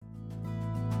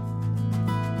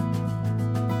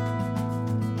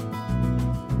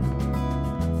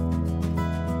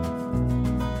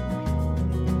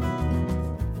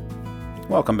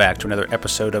Welcome back to another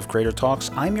episode of Creator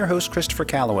Talks. I'm your host, Christopher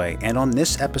Calloway, and on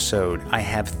this episode, I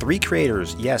have three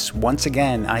creators. Yes, once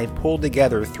again, I have pulled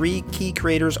together three key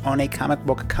creators on a comic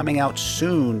book coming out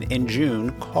soon in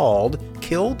June called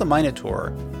Kill the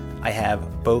Minotaur. I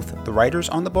have both the writers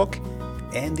on the book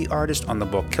and the artist on the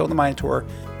book. Kill the Minotaur,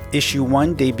 issue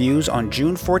 1 debuts on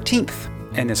June 14th,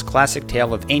 and this classic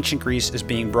tale of ancient Greece is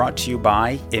being brought to you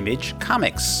by Image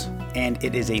Comics. And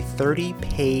it is a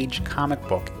 30-page comic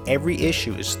book. Every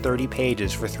issue is 30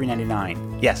 pages for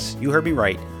 $3.99. Yes, you heard me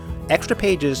right. Extra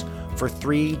pages for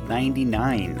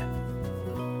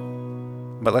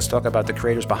 $3.99. But let's talk about the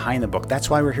creators behind the book. That's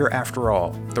why we're here after all.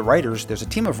 The writers, there's a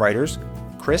team of writers,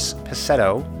 Chris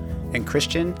Pacetto and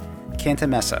Christian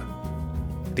Cantamessa.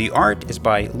 The art is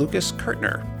by Lucas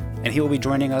Kurtner, and he will be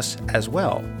joining us as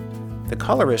well. The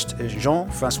colorist is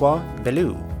Jean-Francois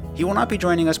Bellew. He will not be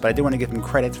joining us, but I do want to give him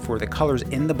credit for the colors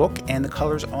in the book and the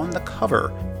colors on the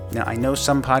cover. Now, I know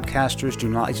some podcasters do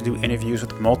not like to do interviews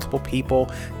with multiple people.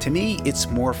 To me, it's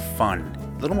more fun.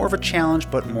 A little more of a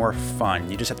challenge, but more fun.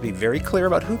 You just have to be very clear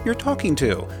about who you're talking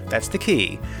to. That's the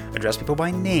key. Address people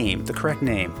by name, the correct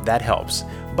name. That helps.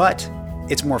 But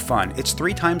it's more fun. It's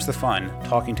 3 times the fun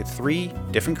talking to 3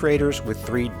 different creators with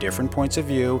 3 different points of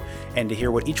view and to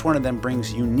hear what each one of them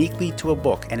brings uniquely to a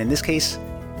book. And in this case,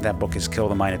 that book is Kill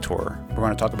the Minotaur. We're going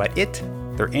to talk about it,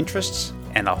 their interests,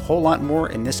 and a whole lot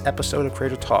more in this episode of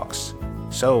Creator Talks.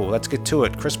 So let's get to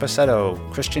it. Chris Pacetto,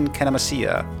 Christian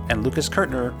Cantamessa, and Lucas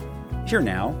Kurtner here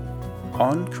now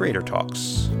on Creator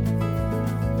Talks.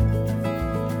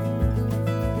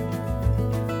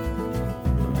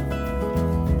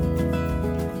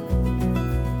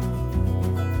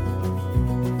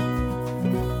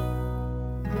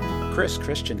 Chris,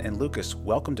 Christian, and Lucas,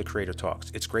 welcome to Creator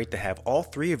Talks. It's great to have all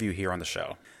 3 of you here on the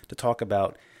show to talk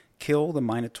about Kill the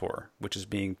Minotaur, which is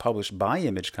being published by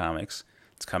Image Comics.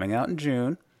 It's coming out in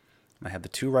June. I have the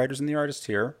 2 writers and the artist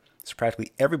here, so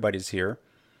practically everybody's here.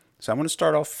 So I'm going to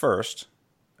start off first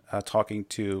talking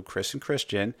to Chris and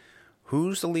Christian.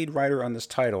 Who's the lead writer on this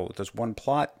title? Does one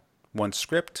plot, one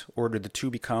script, or did the 2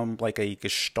 become like a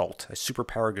gestalt, a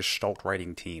superpower gestalt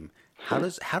writing team? How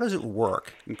does it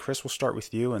work? And Chris, we'll start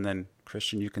with you, and then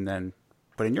Christian, you can then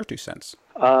put in your 2 cents.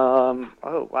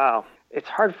 Oh wow, it's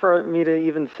hard for me to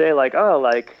even say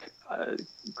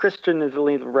Christian is the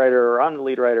lead writer or I'm the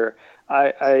lead writer.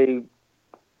 I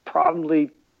probably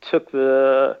took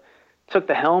the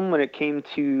helm when it came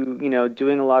to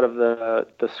doing a lot of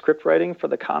the script writing for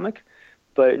the comic,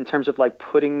 but in terms of like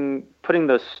putting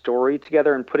the story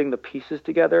together and putting the pieces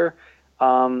together,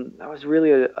 that was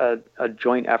really a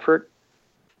joint effort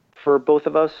for both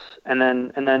of us. And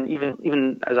then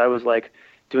even as I was like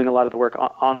doing a lot of the work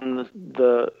on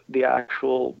the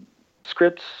actual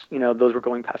scripts, those were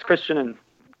going past Christian. And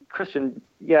Christian,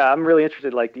 yeah, I'm really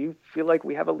interested. Like, do you feel like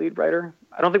we have a lead writer?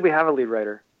 I don't think we have a lead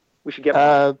writer. We should get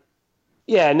one.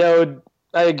 Yeah, no,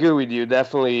 I agree with you.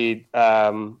 Definitely,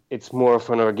 it's more of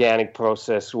an organic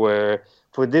process where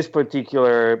for this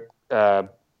particular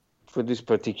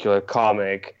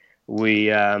comic,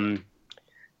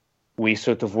 we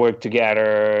sort of worked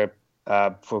together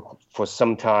for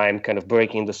some time, kind of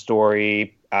breaking the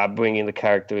story, bringing the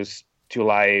characters to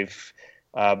life.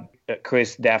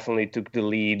 Chris definitely took the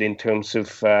lead in terms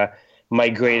of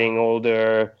migrating all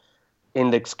the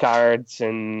index cards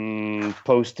and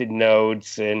post-it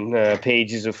notes and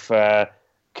pages of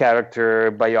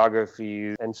character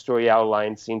biographies and story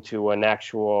outlines into an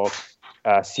actual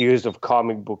series of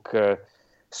comic book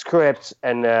scripts.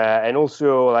 And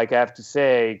also, like I have to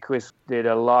say, Chris did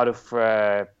a lot of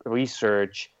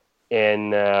research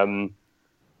in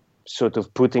sort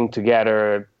of putting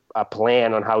together a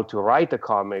plan on how to write a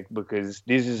comic, because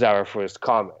this is our first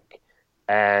comic.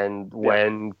 And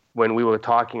when we were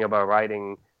talking about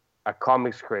writing a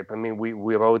comic script, I mean,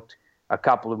 we wrote a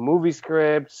couple of movie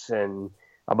scripts and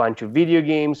a bunch of video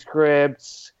game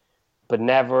scripts, but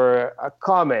never a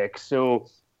comic. So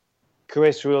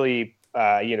Chris really,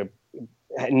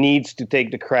 needs to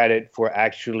take the credit for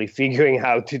actually figuring out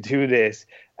how to do this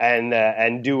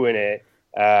and doing it,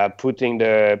 putting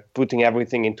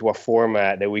everything into a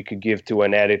format that we could give to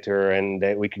an editor and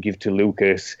that we could give to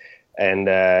Lucas, and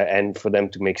for them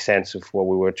to make sense of what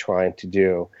we were trying to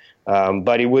do.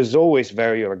 But it was always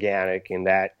very organic in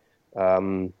that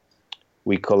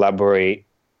we collaborate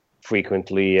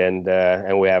frequently, and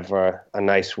we have a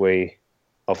nice way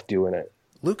of doing it.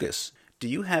 Lucas, do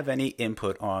you have any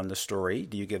input on the story?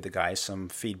 Do you give the guys some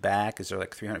feedback? Is there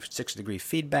like 360-degree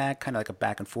feedback, kind of like a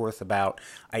back and forth about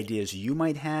ideas you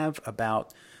might have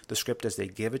about the script as they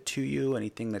give it to you?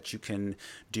 Anything that you can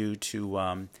do to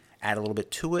add a little bit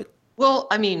to it? Well,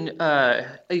 I mean, I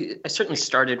certainly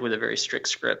started with a very strict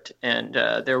script, and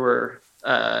there were.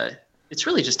 It's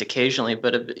really just occasionally,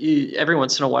 but every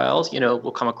once in a while,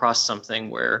 we'll come across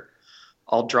something where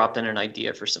I'll drop in an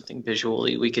idea for something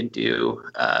visually we could do,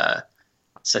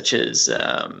 such as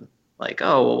like,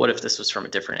 oh, well, what if this was from a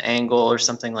different angle or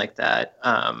something like that.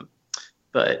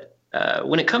 But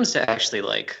when it comes to actually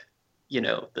like,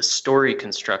 the story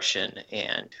construction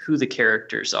and who the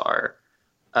characters are,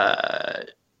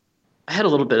 I had a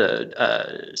little bit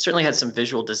of certainly had some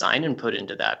visual design input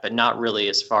into that, but not really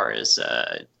as far as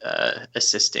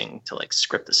assisting to like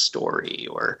script the story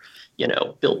or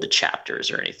build the chapters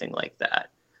or anything like that.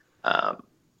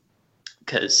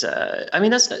 Because I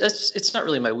mean that's it's not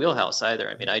really my wheelhouse either.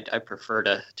 I mean I prefer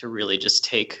to really just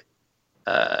take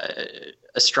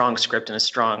a strong script and a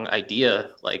strong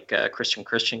idea like Christian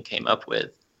came up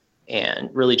with, and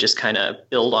really just kind of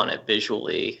build on it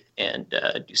visually and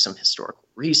do some historical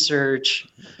research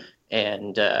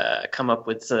and come up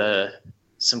with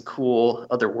some cool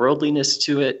otherworldliness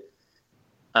to it.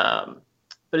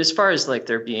 But as far as like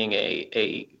there being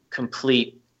a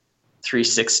complete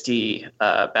 360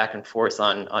 back and forth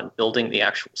on building the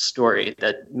actual story,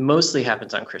 that mostly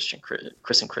happens on Chris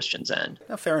and Christian's end.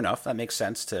 No, fair enough. That makes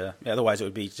sense. Otherwise, it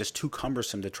would be just too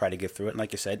cumbersome to try to get through it. And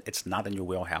like you said, it's not in your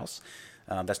wheelhouse.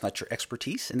 That's not your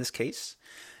expertise in this case.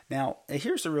 Now,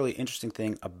 here's the really interesting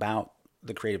thing about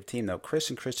the creative team, though. Chris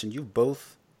and Christian, you've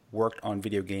both worked on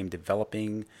video game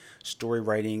developing, story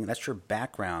writing. That's your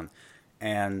background.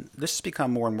 And this has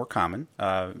become more and more common.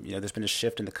 There's been a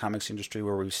shift in the comics industry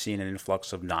where we've seen an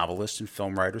influx of novelists and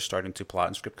film writers starting to plot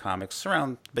and script comics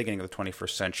around the beginning of the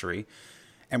 21st century.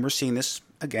 And we're seeing this,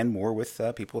 again, more with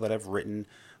people that have written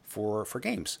for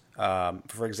games.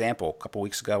 For example, a couple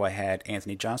weeks ago, I had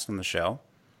Anthony Johnson on the show.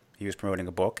 He was promoting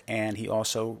a book, and he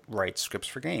also writes scripts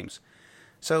for games.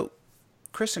 So,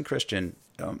 Chris and Christian,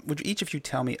 would each of you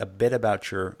tell me a bit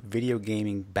about your video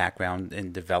gaming background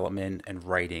in development and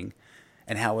writing,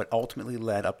 and how it ultimately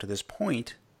led up to this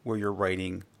point where you're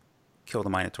writing Kill the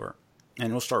Minotaur?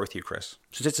 And we'll start with you, Chris,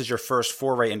 since this is your first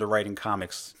foray into writing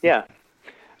comics. Yeah.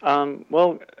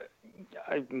 Well,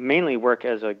 I mainly work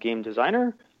as a game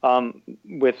designer,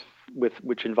 with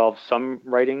which involves some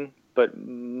writing, but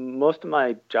most of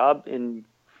my job in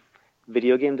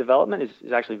video game development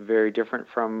is actually very different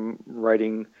from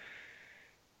writing,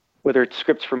 whether it's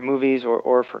scripts for movies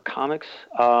or for comics.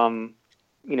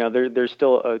 There's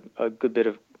still a good bit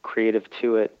of creative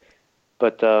to it,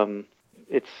 but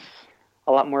it's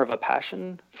a lot more of a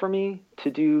passion for me to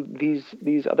do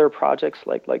these other projects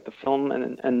like the film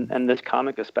and this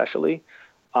comic especially,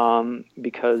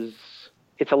 because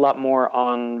it's a lot more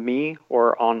on me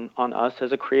or on us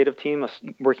as a creative team,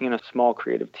 working in a small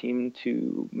creative team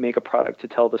to make a product to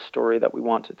tell the story that we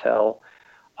want to tell.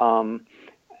 And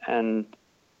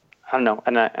I don't know,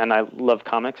 and I love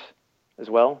comics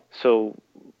as well. So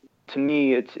to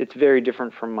me, it's very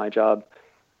different from my job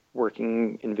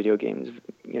working in video games.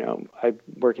 I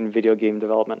work in video game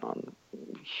development on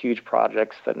huge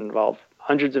projects that involve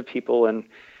hundreds of people, and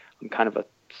I'm kind of a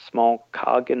small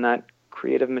cog in that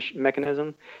creative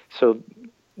mechanism. So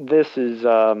this is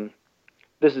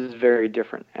very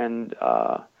different, and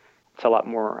it's a lot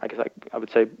more, I guess I would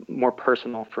say, more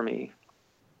personal for me.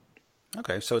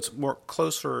 Okay, so it's more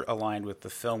closer aligned with the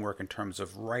film work in terms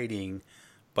of writing,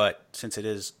 but since it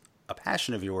is a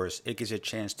passion of yours, it gives you a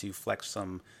chance to flex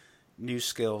some new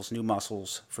skills, new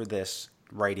muscles for this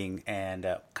writing, and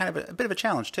kind of a bit of a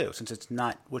challenge too, since it's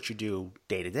not what you do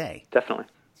day to day. Definitely.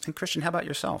 And Christian, how about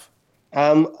yourself?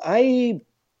 I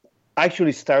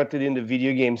actually started in the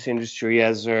video games industry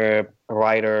as a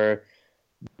writer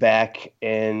back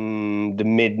in the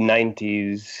mid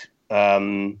 90s.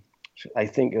 I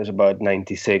think it was about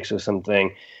 96 or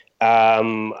something.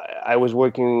 I was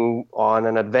working on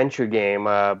an adventure game,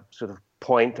 sort of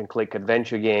point and click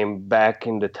adventure game back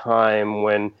in the time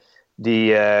when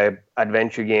the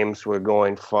adventure games were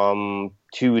going from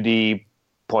 2D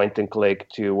point and click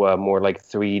to more like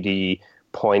 3D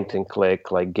point and click,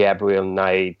 like Gabriel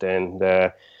Knight and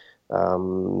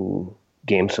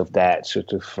games of that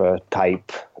sort of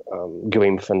type.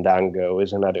 Grim Fandango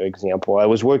is another example. I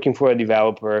was working for a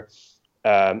developer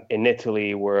in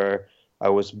Italy where I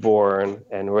was born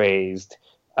and raised,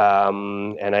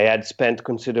 and I had spent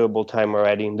considerable time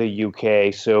already in the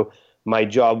UK. So my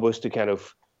job was to kind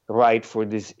of write for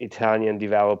this Italian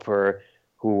developer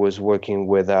who was working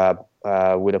with a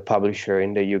publisher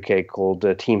in the UK called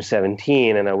Team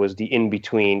 17, and I was the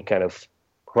in-between, kind of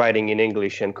writing in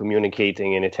English and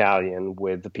communicating in Italian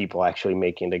with the people actually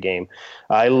making the game.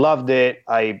 I loved it.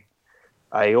 I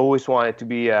always wanted to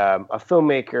be a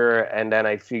filmmaker, and then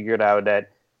I figured out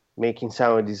that making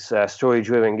some of these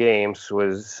story-driven games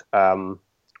was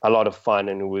a lot of fun,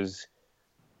 and it was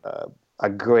a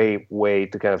great way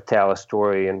to kind of tell a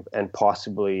story and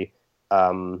possibly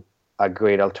a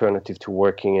great alternative to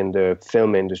working in the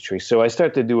film industry. So I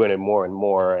started doing it more and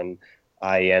more, and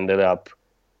I ended up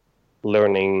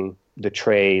learning the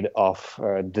trade of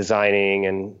designing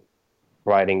and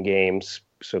writing games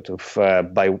sort of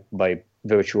by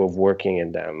virtue of working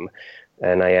in them.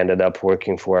 And I ended up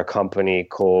working for a company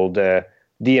called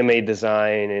DMA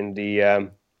Design in the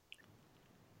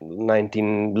late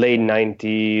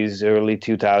 90s, early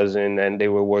 2000, and they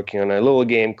were working on a little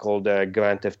game called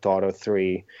Grand Theft Auto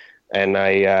 3. And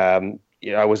I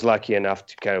was lucky enough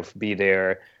to kind of be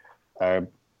there,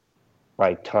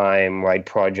 right time, right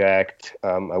project.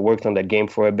 I worked on that game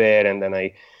for a bit, and then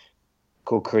I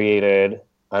co-created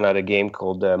another game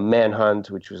called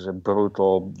Manhunt, which was a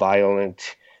brutal,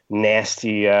 violent,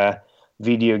 nasty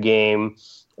video game.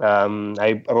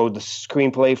 I wrote the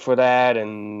screenplay for that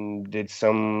and did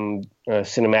some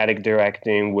cinematic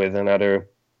directing with another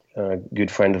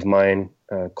good friend of mine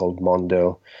called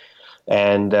Mondo.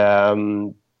 And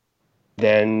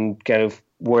then kind of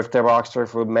worked at Rockstar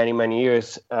for many, many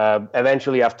years.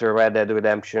 Eventually, after Red Dead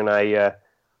Redemption, I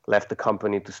left the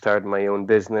company to start my own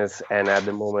business. And at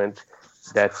the moment,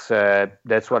 that's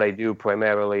what I do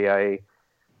primarily.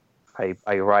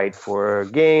 I write for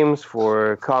games,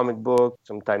 for comic books,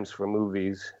 sometimes for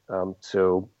movies.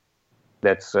 So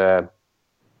that's I'm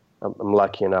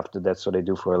lucky enough that that's what I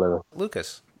do for a living.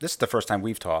 Lucas, this is the first time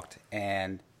we've talked,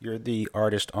 and you're the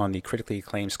artist on the critically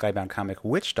acclaimed Skybound comic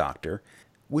Witch Doctor.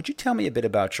 Would you tell me a bit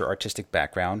about your artistic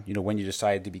background, when you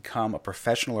decided to become a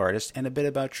professional artist, and a bit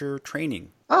about your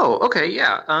training? Oh, okay,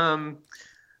 yeah.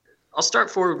 I'll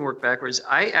start forward and work backwards.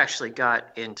 I actually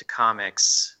got into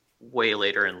comics way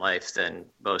later in life than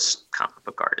most comic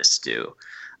book artists do.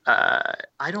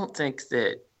 I don't think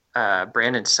that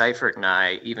Brandon Seifert and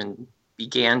I even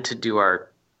began to do our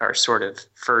sort of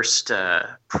first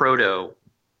proto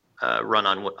run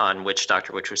on Witch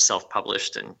Doctor, which was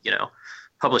self-published and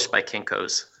published by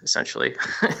Kinko's essentially.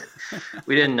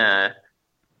 We didn't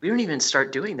even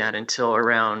start doing that until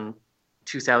around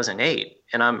 2008,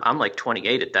 and I'm like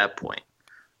 28 at that point.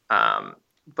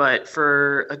 But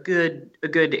for a good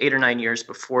 8 or 9 years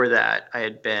before that, I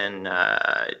had been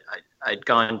I'd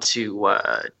gone to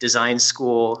design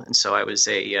school, and so I was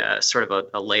a sort of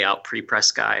a layout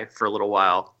pre-press guy for a little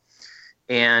while.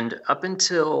 And up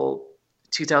until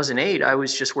 2008, I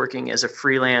was just working as a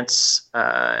freelance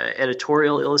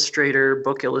editorial illustrator,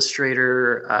 book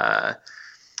illustrator,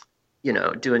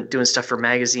 doing stuff for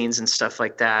magazines and stuff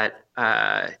like that.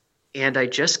 And I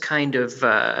just kind of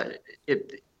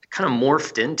it kind of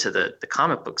morphed into the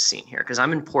comic book scene here, because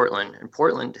I'm in Portland, and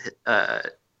Portland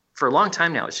for a long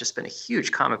time now, it's just been a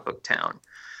huge comic book town.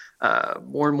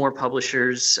 More and more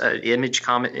publishers,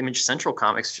 Image Central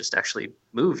Comics just actually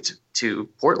moved to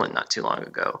Portland not too long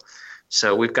ago.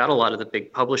 So we've got a lot of the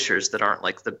big publishers that aren't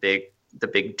like the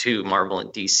big two, Marvel and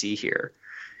DC here.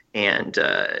 And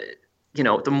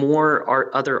the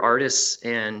more other artists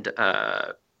and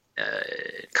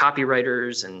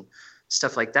copywriters and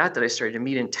stuff like that I started to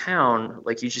meet in town,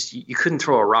 like you couldn't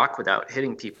throw a rock without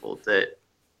hitting people that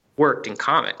worked in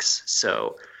comics.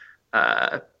 So,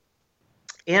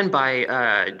 and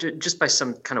by just by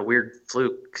some kind of weird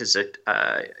fluke, because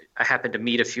I happened to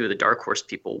meet a few of the Dark Horse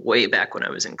people way back when I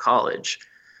was in college.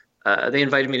 They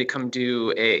invited me to come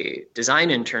do a design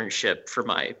internship for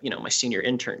my senior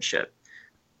internship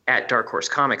at Dark Horse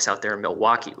Comics out there in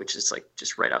Milwaukee, which is like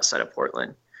just right outside of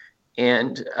Portland.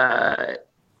 And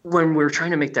when we were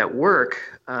trying to make that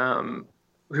work,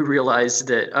 we realized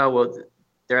that,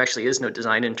 there actually is no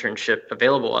design internship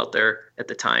available out there at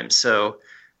the time. So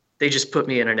they just put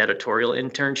me in an editorial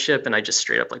internship, and I just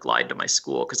straight up like lied to my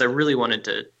school, because I really wanted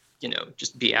to,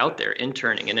 just be out there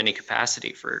interning in any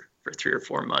capacity for 3 or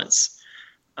 4 months.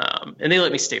 And they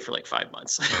let me stay for like 5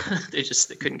 months. They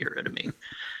couldn't get rid of me.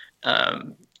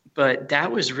 But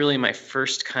that was really my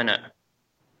first kind of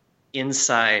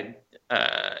inside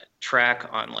track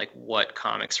on like what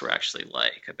comics were actually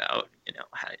like, about,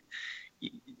 how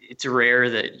it's rare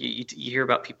that you hear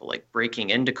about people like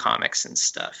breaking into comics and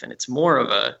stuff. And it's more of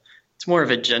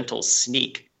a gentle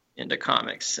sneak into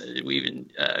comics. We even,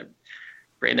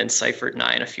 Brandon Seifert and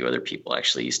I and a few other people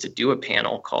actually used to do a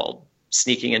panel called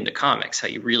Sneaking into Comics, how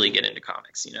you really get into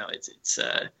comics.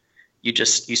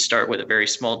 You start with a very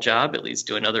small job, it leads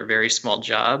to another very small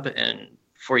job, and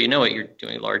before you know it, you're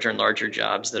doing larger and larger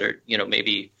jobs that are,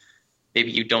 maybe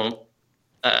you don't,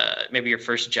 maybe your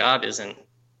first job isn't,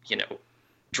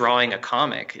 drawing a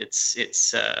comic.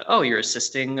 It's oh, you're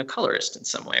assisting a colorist in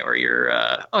some way, or you're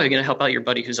you're going to help out your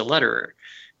buddy who's a letterer,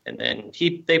 and then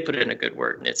they put in a good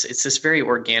word, and it's this very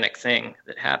organic thing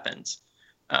that happens.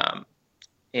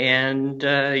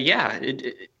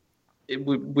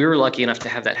 We were lucky enough to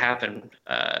have that happen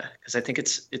because I think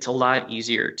it's a lot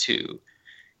easier to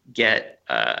get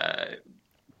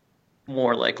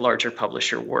more like larger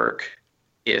publisher work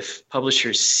if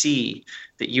publishers see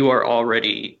that you are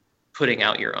already putting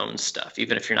out your own stuff.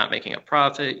 Even if you're not making a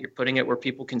profit, you're putting it where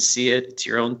people can see it. It's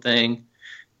your own thing.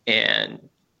 And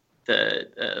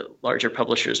the larger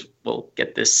publishers will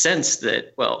get this sense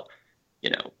that, well,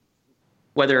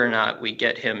 whether or not we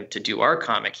get him to do our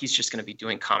comic, he's just going to be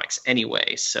doing comics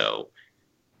anyway. So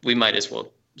we might as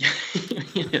well,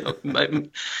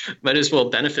 might as well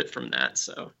benefit from that.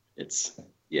 So it's,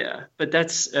 yeah, but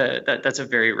that's a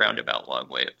very roundabout long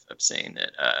way of saying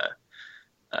that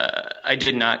I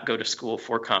did not go to school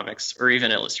for comics or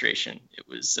even illustration. It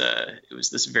was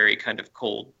this very kind of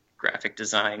cold graphic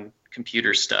design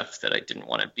computer stuff that I didn't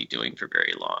want to be doing for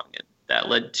very long. And that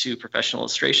led to professional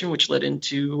illustration, which led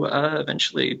into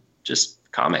eventually just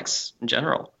comics in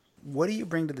general. What do you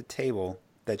bring to the table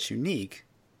that's unique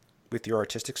with your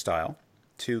artistic style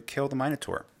to Kill the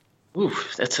Minotaur? Ooh,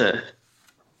 that's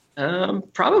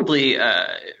probably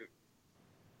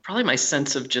my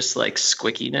sense of just like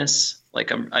squickiness.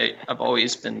 Like I've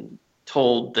always been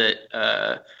told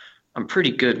that I'm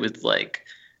pretty good with like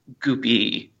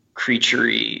goopy,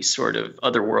 creaturey, sort of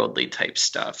otherworldly type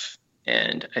stuff.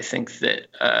 And I think that,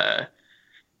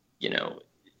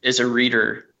 as a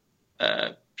reader,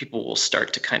 people will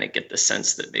start to kind of get the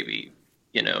sense that maybe,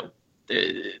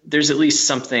 there's at least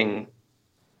something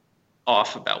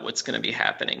off about what's going to be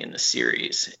happening in the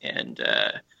series. And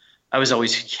I was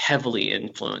always heavily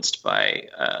influenced by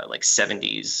like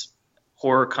 70s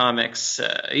horror comics,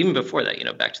 even before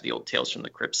that, back to the old Tales from the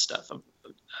Crypt stuff.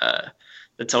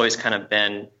 That's always kind of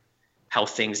been how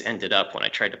things ended up when I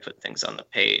tried to put things on the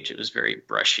page. It was very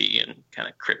brushy and kind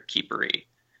of crypt keepery.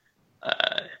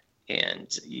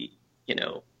 And you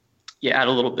add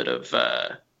a little bit of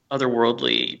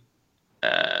otherworldly,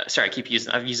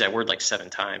 I've used that word like 7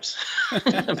 times,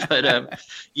 but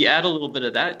you add a little bit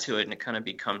of that to it and it kind of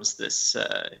becomes this,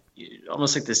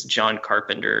 almost like this John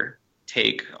Carpenter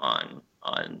take on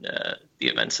the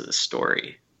events of the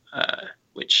story,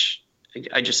 which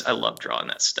I love drawing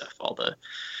that stuff. All the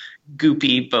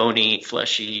goopy, bony,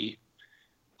 fleshy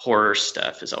horror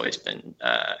stuff has always been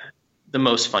the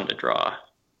most fun to draw.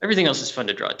 Everything else is fun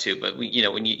to draw too, but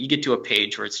when you get to a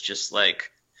page where it's just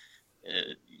like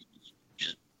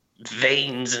just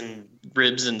veins and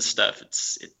ribs and stuff,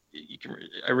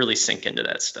 I really sink into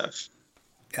that stuff.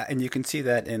 Yeah, and you can see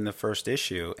that in the first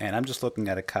issue. And I'm just looking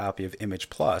at a copy of Image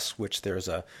Plus, which there's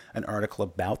an article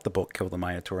about the book Kill the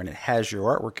Minotaur, and it has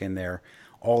your artwork in there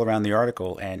all around the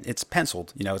article, and it's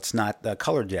penciled. It's not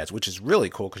colored yet, which is really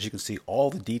cool because you can see all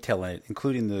the detail in it,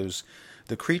 including the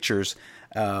creatures,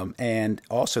 and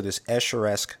also this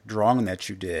Escher-esque drawing that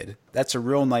you did. That's a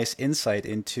real nice insight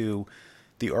into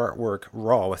the artwork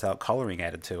raw without coloring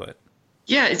added to it.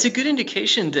 Yeah, it's a good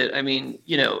indication that,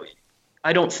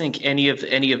 I don't think any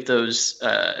of those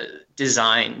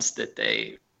designs that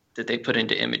they put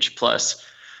into Image Plus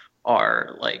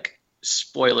are like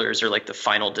spoilers or like the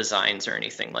final designs or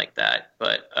anything like that,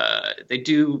 but they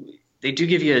do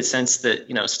give you a sense that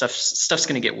stuff's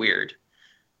going to get weird,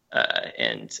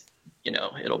 and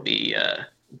it'll be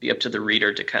up to the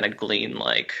reader to kind of glean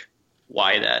like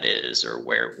why that is or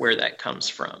where that comes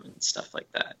from and stuff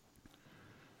like that.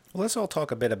 Well, let's all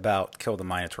talk a bit about Kill the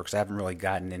Minotaur because I haven't really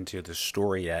gotten into the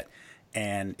story yet,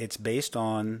 and it's based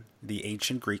on the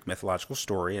ancient Greek mythological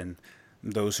story, and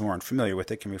those who aren't familiar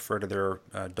with it can refer to their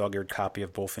dog-eared copy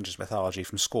of Bulfinch's Mythology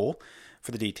from school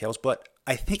for the details. But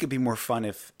I think it'd be more fun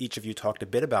if each of you talked a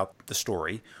bit about the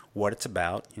story, what it's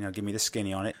about, give me the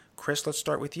skinny on it. Chris, let's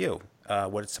start with you.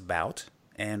 What it's about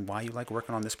and why you like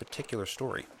working on this particular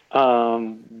story.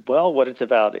 Well, what it's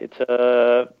about. It's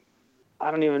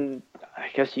I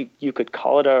guess you could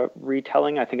call it a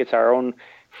retelling. I think it's our own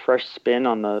fresh spin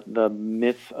on the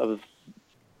myth of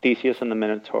Theseus and the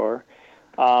Minotaur.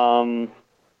 So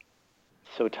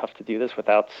tough to do this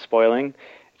without spoiling.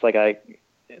 It's like I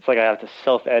have to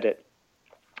self-edit.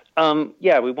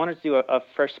 We wanted to do a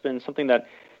fresh spin, something that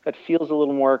feels a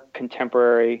little more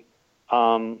contemporary.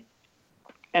 And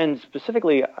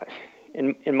specifically,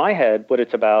 in my head, what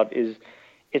it's about is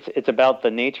it's about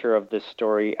the nature of this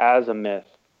story as a myth,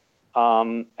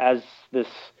 as this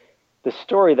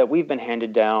story that we've been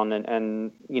handed down,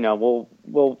 and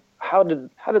how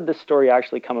did this story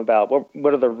actually come about?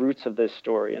 What are the roots of this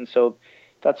story? And so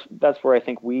that's where I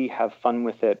think we have fun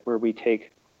with it, where we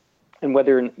take, and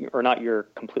whether or not you're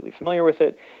completely familiar with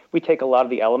it, we take a lot of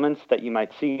the elements that you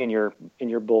might see in your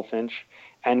Bullfinch,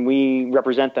 and we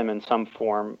represent them in some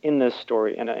form in this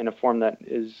story, in a form that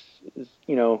is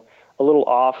a little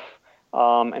off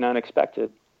and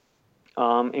unexpected,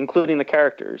 including the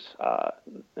characters,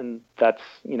 and that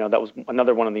was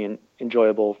another one of the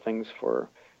enjoyable things for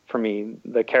me.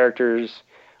 The characters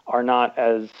are not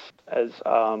as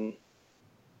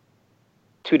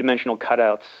two-dimensional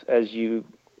cutouts as you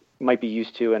might be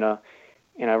used to in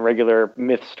a regular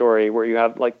myth story, where you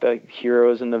have like the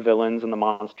heroes and the villains and the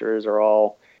monsters are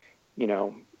all,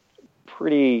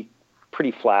 pretty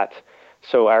flat.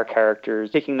 So our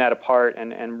characters taking that apart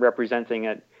and representing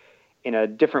it in a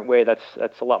different way that's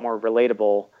a lot more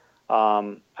relatable.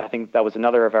 I think that was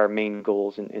another of our main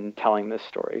goals in telling this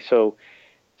story. So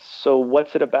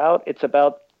what's it about? It's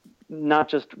about not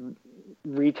just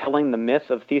retelling the myth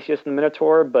of Theseus and the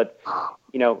Minotaur, but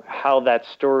how that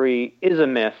story is a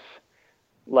myth,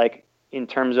 like in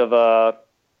terms of a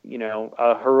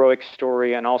heroic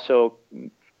story, and also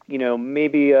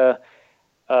maybe a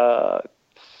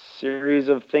series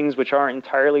of things which aren't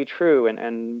entirely true,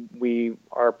 and we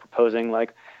are proposing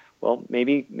like, well,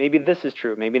 maybe this is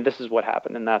true, maybe this is what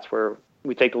happened, and that's where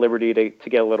we take the liberty to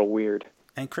get a little weird.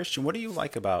 And Christian, what do you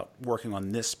like about working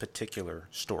on this particular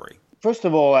story? First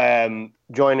of all,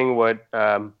 joining what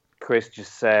Chris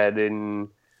just said, and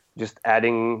just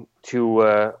adding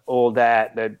to all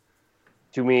that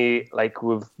to me, like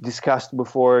we've discussed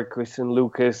before, Chris and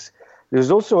Lucas,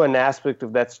 there's also an aspect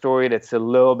of that story that's a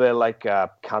little bit like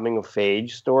a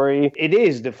coming-of-age story. It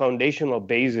is the foundational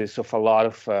basis of a lot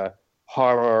of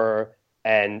horror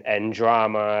and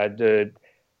drama. The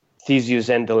Theseus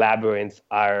and the Labyrinth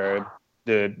are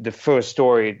the first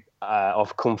story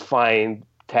of confined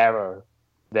terror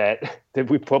that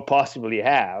we possibly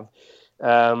have.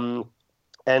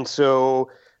 And so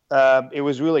it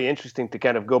was really interesting to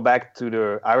kind of go back to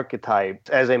the archetype.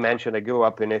 As I mentioned, I grew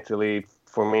up in Italy.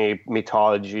 For me,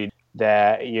 mythology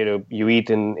that you eat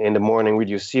in the morning with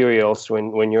your cereals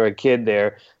when you're a kid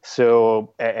there.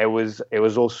 So it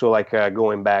was also like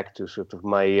going back to sort of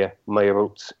my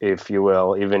roots, if you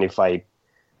will, even if I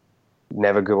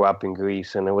never grew up in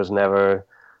Greece and I was never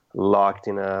locked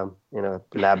in a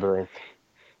labyrinth.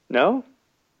 No,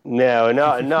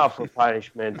 not for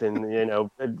punishment, and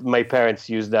my parents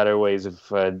used other ways of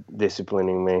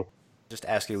disciplining me. Just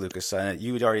ask you, Lucas,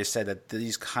 you had already said that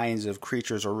these kinds of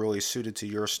creatures are really suited to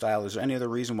your style. Is there any other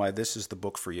reason why this is the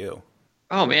book for you?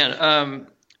 Oh, man.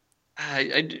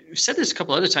 I said this a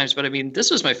couple other times, but I mean,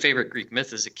 this was my favorite Greek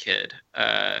myth as a kid.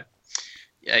 I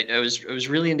was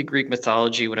really into Greek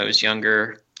mythology when I was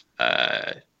younger.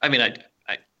 I mean, I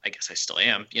guess I still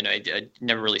am. I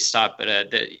never really stopped.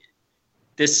 But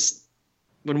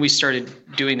when we started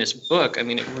doing this book, I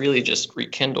mean, it really just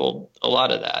rekindled a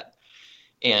lot of that.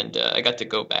 And I got to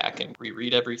go back and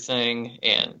reread everything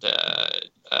and,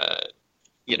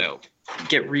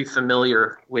 get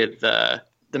re-familiar with the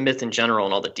myth in general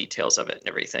and all the details of it and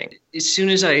everything. As soon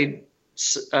as I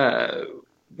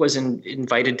was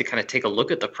invited to kind of take a look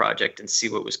at the project and see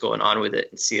what was going on with it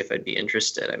and see if I'd be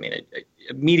interested, I mean, I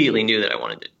immediately knew that I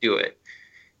wanted to do it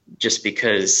just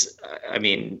because, I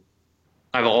mean,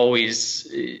 I've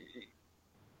always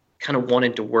kind of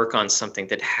wanted to work on something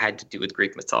that had to do with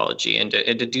Greek mythology, and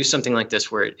to do something like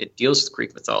this where it deals with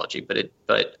Greek mythology, but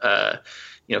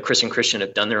Chris and Christian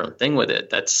have done their own thing with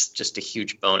it. That's just a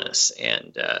huge bonus,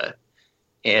 and a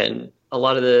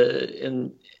lot of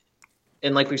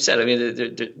and like we've said, I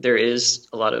mean, there is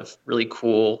a lot of really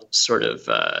cool sort of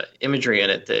imagery in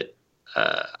it that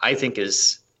I think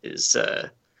is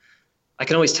I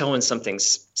can always tell when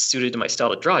something's suited to my style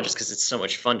to draw just because it's so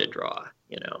much fun to draw.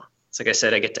 It's like I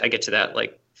said, I get to that,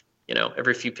 like,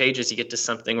 every few pages you get to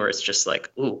something where it's just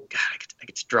like, ooh, God, I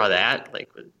get to draw that.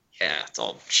 Like, yeah, it's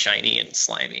all shiny and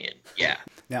slimy and yeah.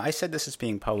 Now, I said this is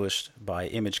being published by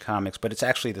Image Comics, but it's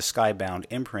actually the Skybound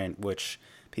imprint, which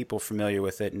people familiar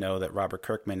with it know that Robert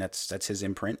Kirkman, that's his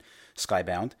imprint,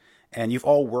 Skybound. And you've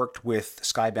all worked with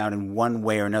Skybound in one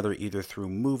way or another, either through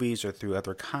movies or through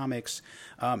other comics.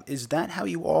 Is that how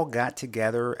you all got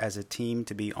together as a team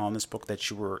to be on this book, that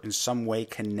you were in some way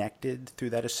connected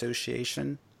through that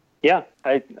association? Yeah,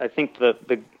 I think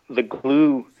the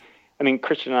glue, I mean,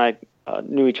 Christian and I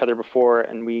knew each other before,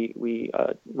 and we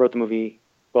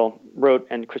wrote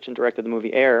and Christian directed the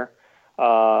movie Air,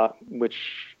 which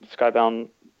Skybound,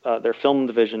 their film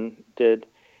division, did.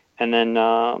 And then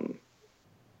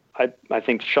I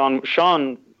think Sean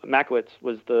Makowitz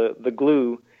was the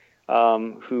glue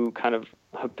who kind of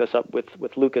hooked us up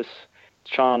with Lucas.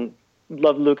 Sean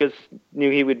loved Lucas,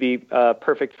 knew he would be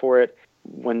perfect for it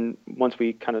once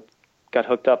we kind of got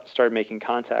hooked up, started making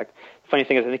contact. Funny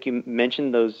thing is, I think you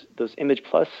mentioned those Image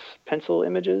Plus pencil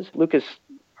images. Lucas,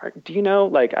 do you know,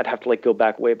 like, I'd have to like go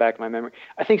way back in my memory.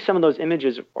 I think some of those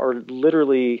images are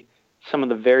literally some of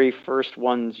the very first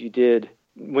ones you did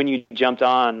when you jumped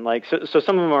on. Like, so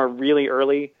some of them are really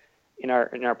early in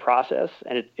our process,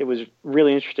 and it was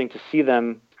really interesting to see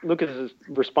them. Lucas's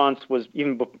response was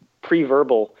even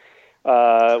pre-verbal,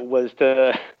 was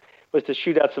to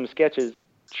shoot out some sketches.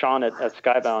 Sean at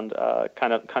Skybound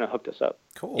kind of hooked us up.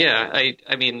 Cool. Yeah,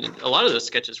 I mean, a lot of those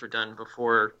sketches were done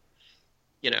before,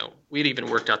 we'd even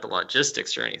worked out the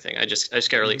logistics or anything. I just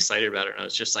got really excited about it, and I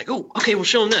was just like, oh, okay, we'll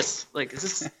show them this. Like,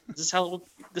 is this how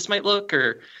this might look,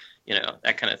 or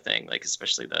that kind of thing. Like,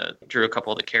 especially drew a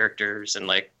couple of the characters and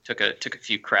like took a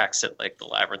few cracks at like the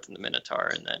Labyrinth and the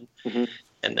Minotaur,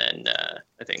 and then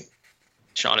I think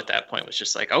Sean at that point was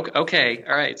just like, okay,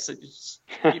 all right, so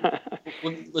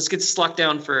let's get this locked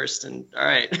down first, and all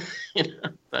right,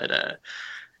 But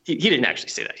he didn't actually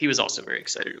say that. He was also very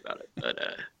excited about it. But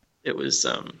it was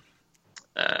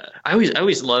I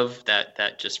always love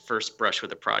that just first brush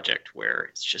with a project where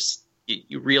it's just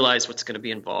you realize what's going to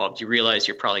be involved. You realize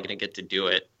you're probably going to get to do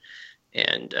it,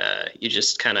 and you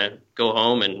just kind of go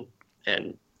home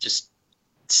and just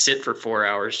sit for 4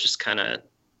 hours, just kind of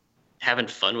having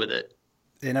fun with it.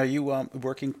 And are you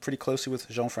working pretty closely with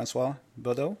Jean-Francois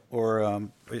Beaudeau, or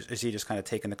is he just kind of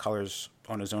taking the colors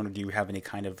on his own, or do you have any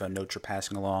kind of notes you're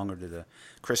passing along, or do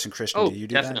Chris and Christian, do you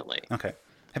do definitely. that? Okay.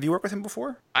 Have you worked with him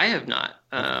before? I have not.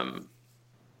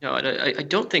 No, I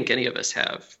don't think any of us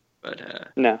have. But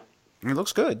no, It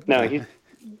looks good. No, he's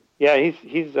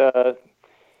his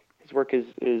work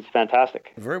is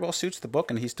fantastic. It very well suits the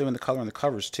book, and he's doing the color on the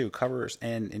covers too, covers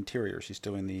and interiors. He's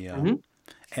doing the.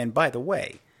 And by the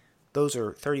way, those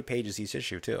are 30 pages each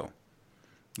issue too,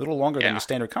 a little longer than the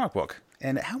standard comic book.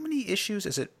 And how many issues?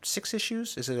 Is it 6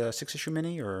 issues? Is it a 6-issue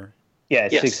mini or? Yeah,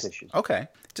 it's Yes. 6 issues. Okay.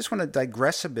 Just want to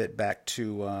digress a bit back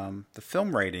to the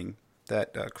film writing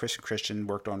that Chris and Christian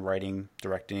worked on writing,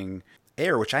 directing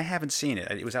Air, which I haven't seen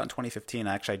it. It was out in 2015.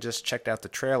 Actually, I just checked out the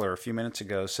trailer a few minutes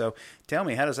ago. So tell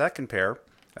me, how does that compare,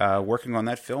 working on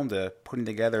that film to putting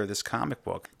together this comic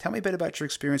book? Tell me a bit about your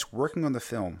experience working on the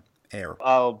film, Air.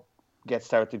 I'll get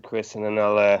started, Chris, and then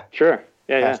I'll Sure.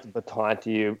 pass the baton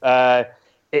to you.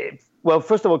 Well,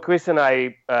 first of all, Chris and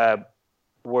I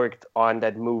worked on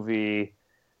that movie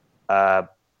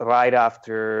right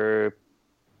after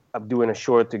doing a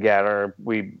short together.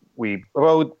 We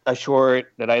wrote a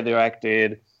short that I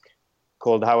directed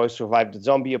called How I Survived the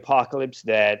Zombie Apocalypse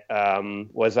that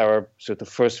was our sort of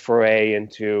first foray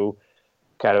into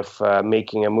kind of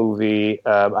making a movie.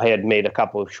 I had made a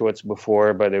couple of shorts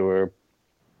before, but they were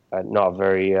not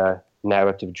very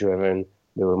narrative driven.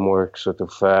 They were more sort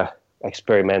of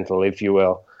experimental, if you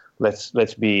will.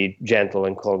 Let's be gentle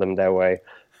and call them that way.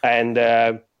 And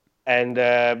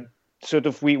sort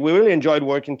of we really enjoyed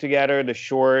working together. The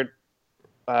short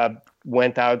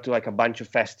went out to like a bunch of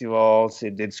festivals.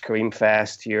 It did Scream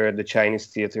Fest here at the Chinese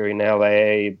Theater in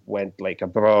LA. It went like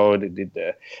abroad. It did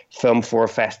the Film 4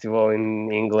 Festival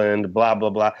in England, blah,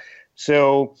 blah, blah.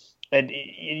 So,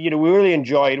 we really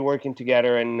enjoyed working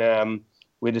together, and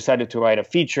we decided to write a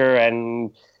feature.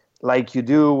 And like you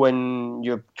do when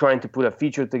you're trying to put a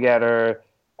feature together,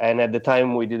 and at the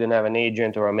time we didn't have an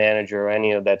agent or a manager or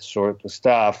any of that sort of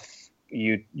stuff,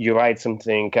 you write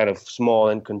something kind of small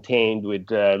and contained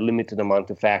with a limited amount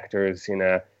of actors in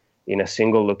a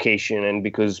single location. And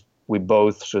because we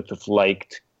both sort of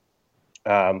liked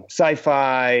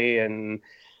sci-fi and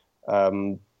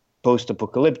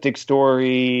post-apocalyptic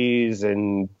stories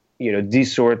and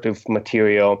this sort of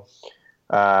material,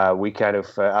 we kind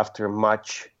of after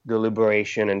much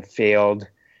deliberation and failed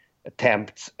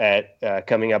attempts at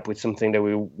coming up with something that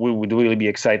we would really be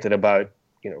excited about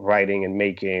writing and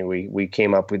making, we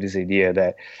came up with this idea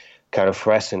that kind of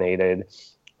resonated,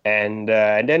 and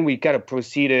then we kind of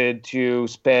proceeded to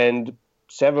spend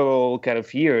several kind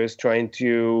of years trying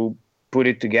to put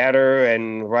it together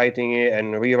and writing it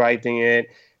and rewriting it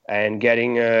and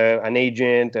getting an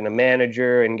agent and a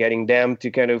manager and getting them to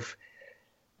kind of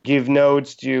give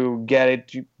notes to get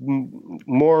it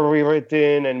more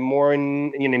rewritten and more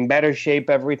in better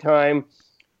shape every time,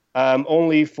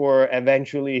 only for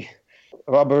eventually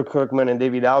Robert Kirkman and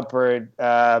David Alpert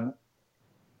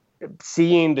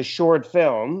seeing the short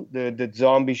film, the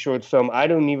zombie short film. I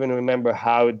don't even remember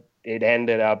how it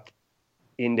ended up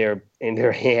in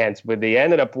their hands, but they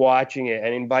ended up watching it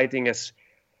and inviting us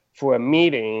for a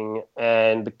meeting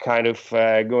and kind of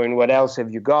going, what else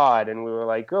have you got? And we were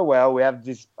like, oh, well, we have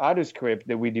this other script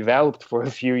that we developed for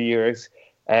a few years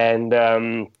and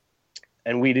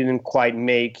we didn't quite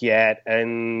make yet,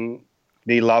 and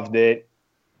they loved it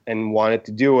and wanted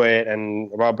to do it. And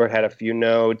Robert had a few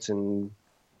notes, and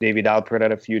David Alpert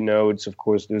had a few notes. Of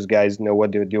course, those guys know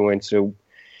what they're doing, so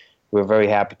we're very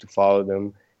happy to follow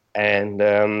them. And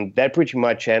that pretty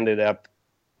much ended up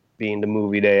being the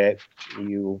movie that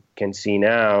you can see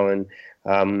now. And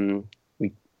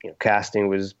casting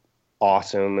was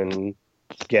awesome, and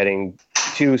getting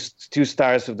two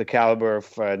stars of the caliber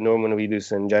of Norman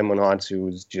Reedus and Djimon Hounsou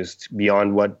was just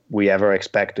beyond what we ever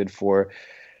expected for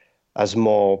a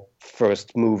small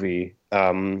first movie.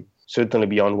 Certainly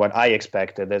beyond what I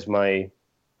expected as my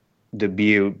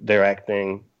debut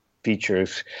directing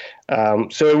features.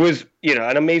 So it was,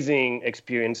 an amazing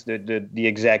experience. The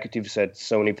executives at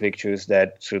Sony Pictures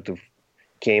that sort of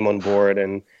came on board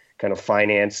and kind of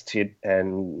financed it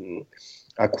and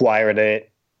acquired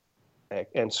it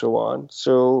and so on.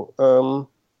 So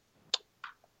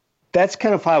that's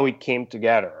kind of how it came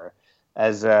together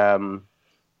as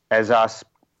us,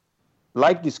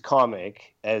 like this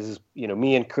comic, as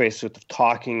me and Chris sort of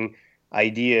talking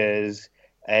ideas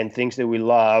and things that we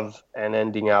love, and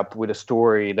ending up with a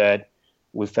story that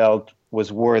we felt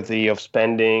was worthy of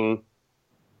spending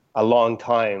a long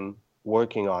time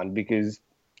working on. Because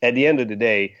at the end of the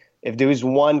day, if there is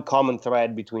one common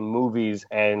thread between movies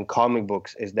and comic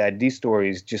books, is that these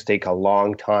stories just take a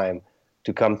long time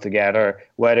to come together,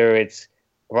 whether it's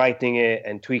writing it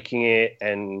and tweaking it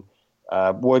and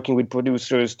working with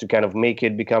producers to kind of make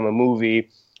it become a movie,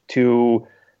 to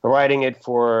writing it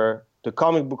for the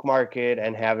comic book market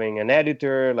and having an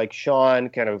editor like Sean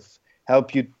kind of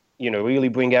help you, really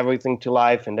bring everything to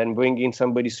life, and then bring in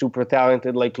somebody super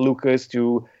talented like Lucas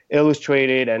to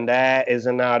illustrate it. And that is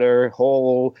another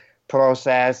whole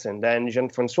process. And then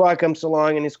Jean-Francois comes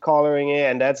along and is coloring it,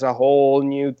 and that's a whole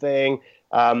new thing.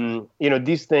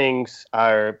 These things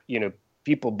are,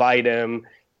 people buy them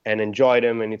and enjoy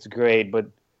them, and it's great, but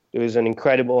there is an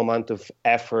incredible amount of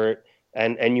effort,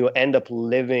 and you end up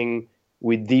living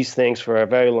with these things for a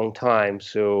very long time.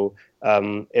 So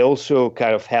it also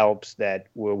kind of helps that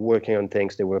we're working on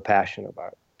things that we're passionate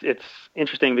about. It's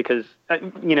interesting because,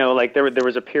 there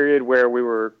was a period where we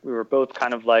were both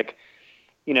kind of like,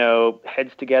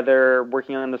 heads together,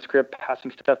 working on the script,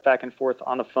 passing stuff back and forth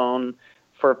on the phone.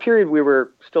 For a period, we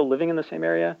were still living in the same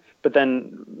area, but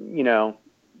then,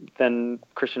 then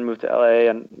Christian moved to LA,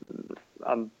 and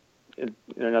I'm in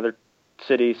another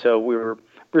city, so we were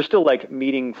still like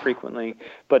meeting frequently.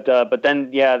 But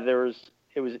then,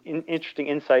 it was interesting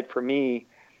insight for me,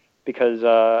 because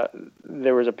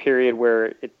there was a period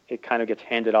where it kind of gets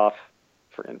handed off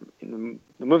in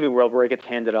the movie world, where it gets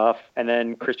handed off, and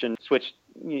then Christian switched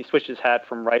his hat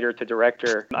from writer to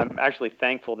director. I'm actually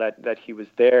thankful that he was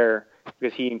there,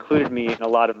 because he included me in a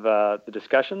lot of the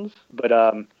discussions. But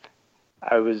I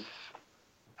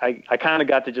kind of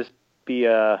got to just be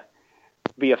a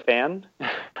fan,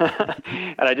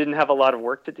 and I didn't have a lot of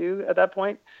work to do at that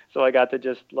point, so I got to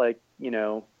just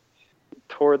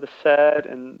tour the set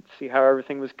and see how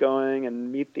everything was going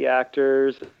and meet the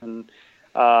actors, and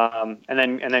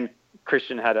then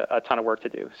Christian had a ton of work to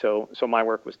do, so my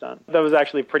work was done. That was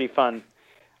actually pretty fun.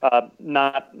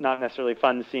 Not necessarily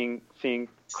fun seeing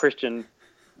Christian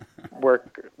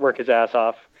work his ass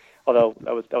off, although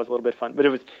that was a little bit fun. But it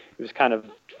was kind of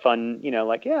fun,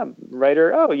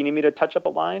 writer. Oh, you need me to touch up a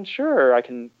line? Sure, I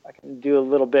can do a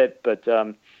little bit. But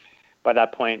by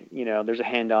that point, there's a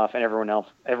handoff, and everyone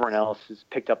else has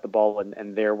picked up the ball,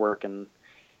 and they're working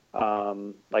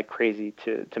like crazy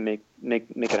to make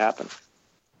it happen.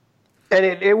 And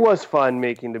it was fun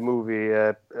making the movie,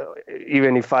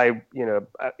 even if I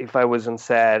was on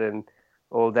set and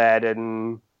all that.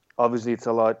 And obviously, it's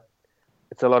a lot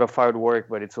of hard work,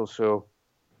 but it's also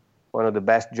one of the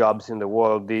best jobs in the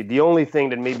world. The only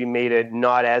thing that maybe made it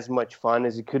not as much fun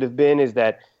as it could have been is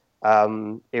that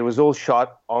it was all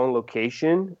shot on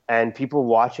location, and people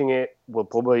watching it will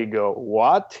probably go,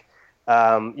 "What?"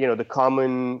 The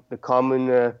common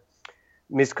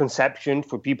misconception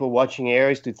for people watching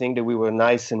Air is to think that we were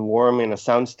nice and warm in a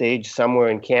soundstage somewhere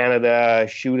in Canada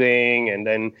shooting, and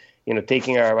then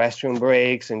taking our restroom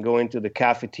breaks and going to the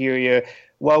cafeteria.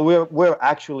 Well, we're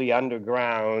actually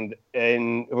underground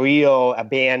in real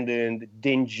abandoned,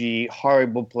 dingy,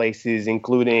 horrible places,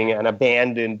 including an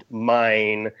abandoned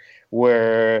mine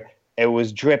where it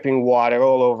was dripping water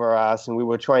all over us, and we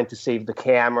were trying to save the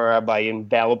camera by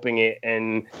enveloping it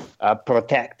in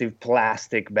protective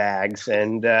plastic bags.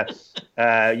 And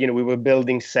we were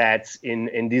building sets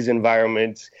in these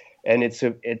environments, and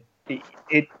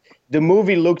the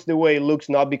movie looks the way it looks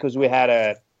not because we had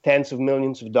a tens of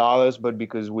millions of dollars, but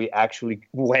because we actually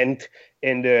went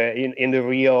in the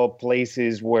real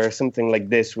places where something like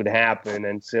this would happen,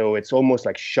 and so it's almost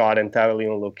like shot entirely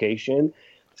on location,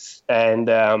 and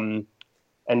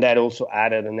that also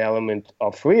added an element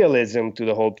of realism to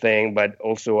the whole thing, but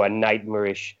also a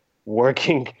nightmarish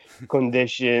working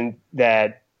condition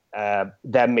that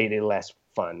made it less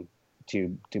fun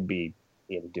to be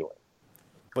doing.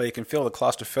 Well, you can feel the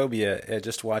claustrophobia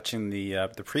just watching the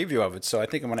preview of it. So I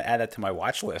think I'm going to add that to my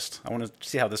watch list. I want to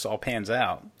see how this all pans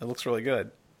out. It looks really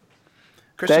good.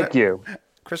 Christian, Thank you.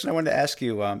 Christian, I wanted to ask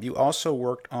you, you also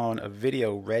worked on a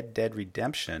video, Red Dead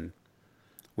Redemption,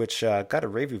 which got a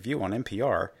rave review on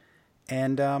NPR.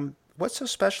 And what's so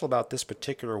special about this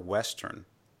particular Western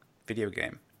video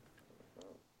game?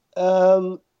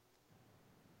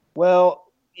 Well,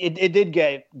 it did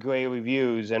get great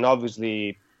reviews, and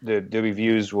obviously the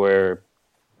reviews were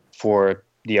for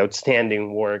the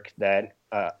outstanding work that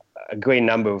a great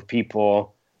number of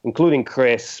people, including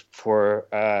Chris, for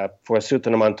a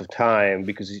certain amount of time,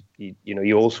 because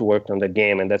you also worked on the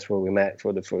game, and that's where we met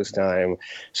for the first time.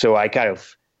 So I kind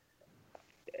of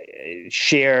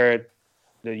shared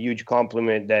the huge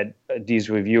compliment that these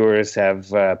reviewers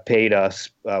have paid us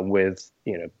with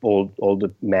all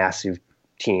the massive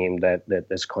team that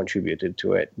has contributed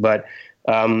to it. But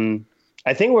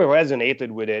I think what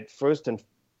resonated with it first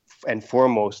and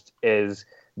foremost is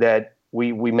that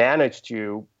we managed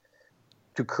to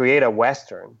create a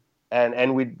Western,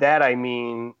 and with that I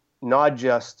mean not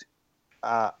just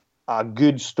a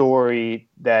good story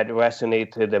that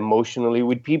resonated emotionally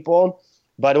with people,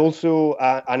 but also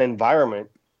an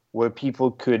environment where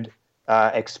people could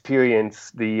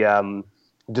experience the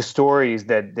stories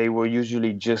that they were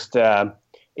usually just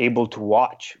able to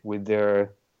watch with their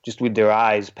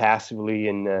eyes passively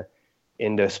in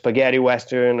the spaghetti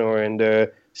Western or in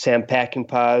the Sam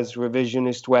Peckinpah's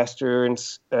revisionist Western,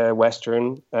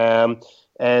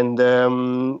 and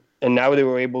now they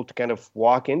were able to kind of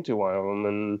walk into one of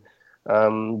them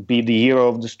and be the hero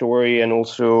of the story, and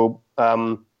also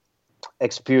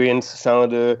experience some of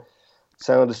the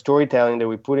storytelling that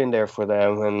we put in there for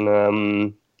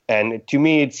them. And to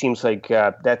me, it seems like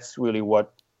that's really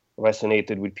what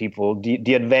resonated with people: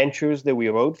 the adventures that we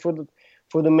wrote for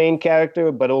the main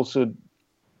character, but also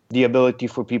the ability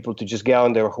for people to just get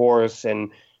on their horse and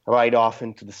ride off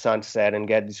into the sunset and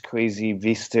get these crazy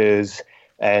vistas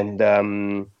and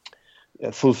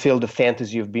fulfill the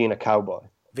fantasy of being a cowboy.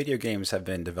 Video games have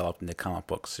been developed into comic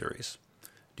book series.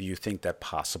 Do you think that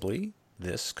possibly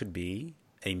this could be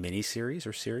a mini-series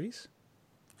or series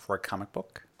for a comic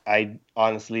book? I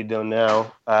honestly don't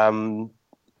know.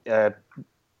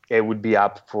 It would be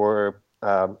up to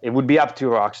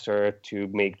Rockstar to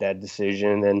make that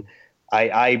decision, and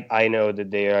I know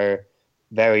that they are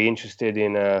very interested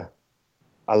in a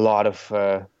lot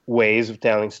of ways of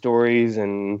telling stories,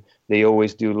 and they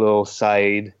always do little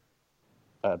side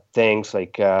things,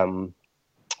 like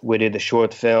we did a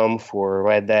short film for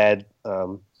Red Dead,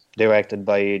 directed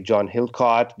by John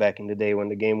Hillcott back in the day when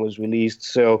the game was released.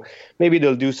 So maybe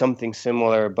they'll do something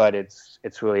similar, but it's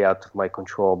really out of my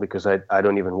control because I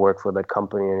don't even work for that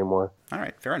company anymore. All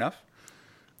right, fair enough.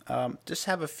 Just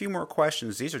have a few more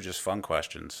questions. These are just fun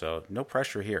questions, so no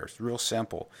pressure here. It's real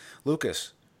simple.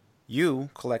 Lucas, you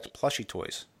collect plushie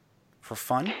toys for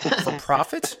fun, for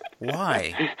profit?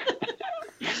 Why?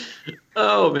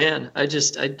 Oh man, I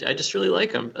just really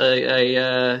like them.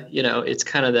 It's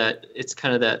kind of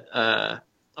that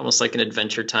almost like an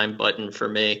Adventure Time button for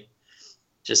me.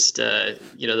 Just the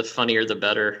funnier the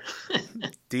better.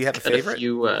 Do you have a favorite?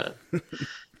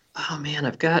 Oh man,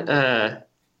 I've got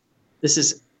this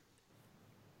is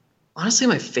honestly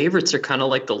my favorites are kind of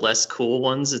like the less cool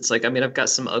ones. It's like, I mean, I've got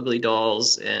some ugly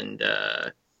dolls and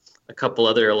a couple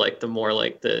other like the more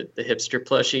like the hipster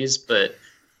plushies, but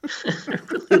I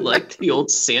really like the old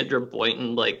Sandra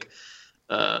Boynton, like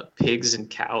pigs and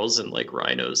cows and like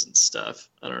rhinos and stuff.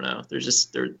 I don't know. They're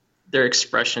just their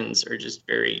expressions are just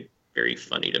very, very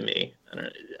funny to me.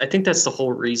 I think that's the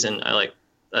whole reason I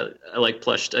like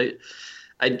plush.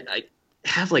 I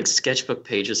have like sketchbook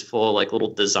pages full of like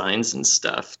little designs and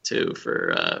stuff too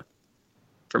for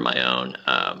my own.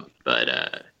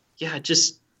 Yeah,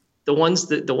 just the ones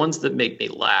that make me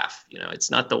laugh. It's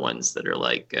not the ones that are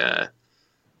like.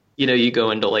 You go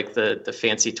into like the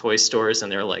fancy toy stores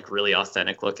and they're like really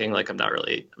authentic looking. Like I'm not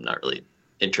really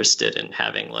interested in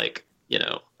having like,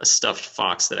 a stuffed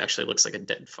fox that actually looks like a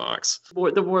dead fox.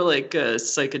 The more like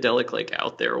psychedelic, like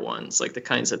out there ones, like the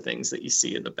kinds of things that you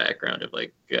see in the background of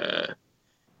like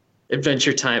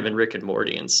Adventure Time and Rick and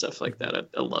Morty and stuff like that.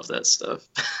 I love that stuff.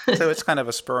 So it's kind of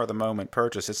a spur of the moment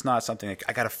purchase. It's not something like,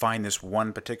 I got to find this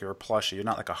one particular plushie. You're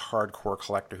not like a hardcore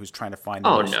collector who's trying to find.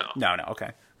 Oh, most... no. No.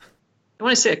 Okay.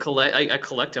 When I say I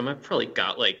collect them, I've probably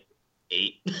got like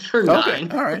 8 or 9.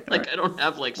 Okay. All right. Like I don't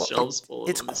have like shelves full.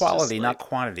 It's of them. quality, just, not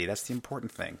quantity. That's the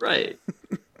important thing. Right.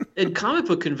 And comic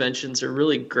book conventions are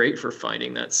really great for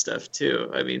finding that stuff too.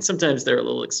 I mean, sometimes they're a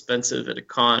little expensive at a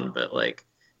con, but like,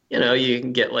 you know, you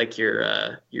can get like your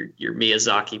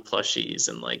Miyazaki plushies,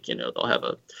 and like, you know, they'll have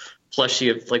a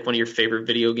plushie of like one of your favorite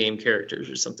video game characters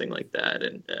or something like that,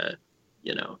 and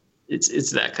you know,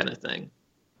 it's that kind of thing.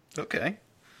 Okay.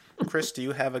 Chris, do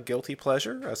you have a guilty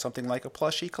pleasure, something like a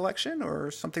plushie collection,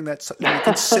 or something that's you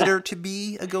consider to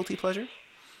be a guilty pleasure?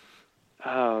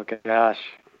 Oh gosh,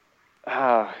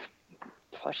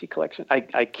 plushie collection. I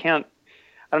can't.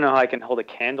 I don't know how I can hold a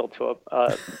candle to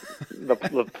the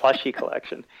plushie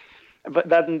collection. But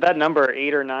that number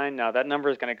 8 or 9 now, that number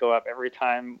is going to go up every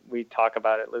time we talk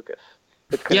about it, Lucas.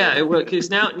 Yeah, it will, because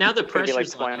now the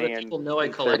pressure's like on. Other people know I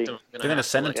collect 30. them. They're going to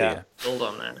send them to you. Build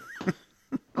on that.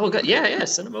 Oh God, yeah,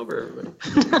 send them over, everybody.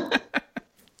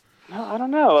 No, I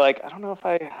don't know. Like, I don't know if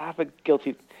I have a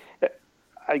guilty.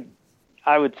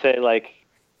 I would say, like,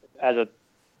 as a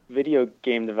video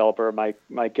game developer,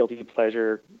 my guilty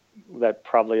pleasure that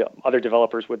probably other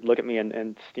developers would look at me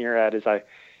and sneer at is I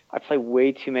play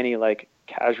way too many like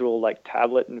casual like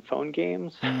tablet and phone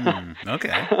games.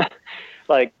 Okay.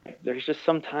 Like, there's just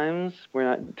sometimes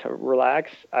when to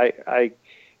relax, I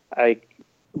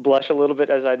blush a little bit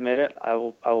as I admit it. I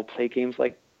will play games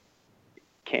like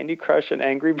Candy Crush and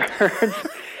Angry Birds,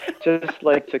 just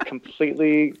like to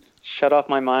completely shut off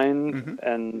my mind. Mm-hmm.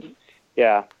 And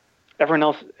yeah, everyone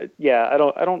else, yeah, I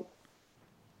don't.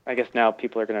 I guess now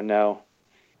people are gonna know.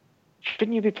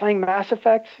 Shouldn't you be playing Mass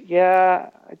Effect?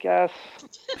 Yeah, I guess.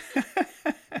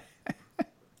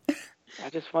 I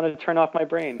just want to turn off my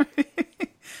brain.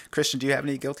 Christian, do you have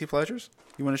any guilty pleasures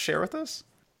you want to share with us?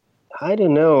 I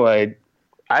don't know. I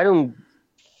don't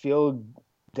feel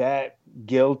that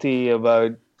guilty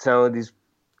about some of these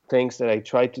things that I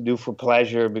try to do for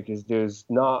pleasure, because there's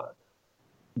not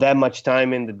that much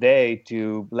time in the day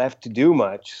left to do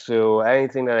much. So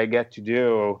anything that I get to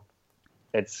do,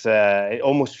 it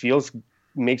almost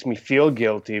makes me feel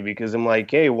guilty, because I'm like,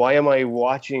 hey, why am I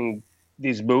watching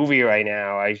this movie right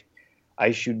now?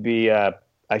 I should be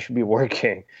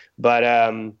working. But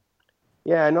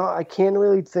yeah, no, I can't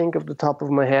really think off the top of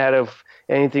my head of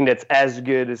anything that's as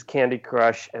good as Candy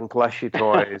Crush and plushie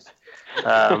toys.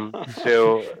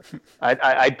 So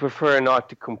I'd prefer not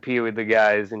to compete with the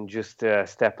guys and just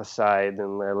step aside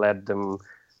and let them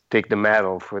take the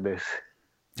medal for this.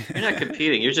 You're not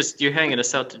competing. You're hanging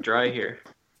us out to dry here.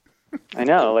 I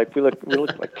know. Like we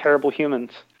look like terrible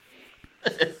humans.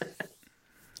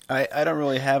 I don't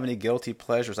really have any guilty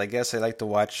pleasures. I guess I like to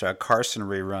watch Carson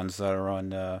reruns that are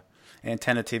on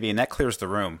Antenna TV, and that clears the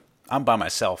room. I'm by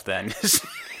myself then.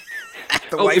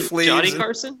 The wife leaves. Johnny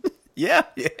Carson? Yeah.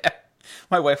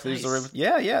 My wife leaves Nice. the room.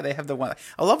 Yeah, they have the one.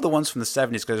 I love the ones from the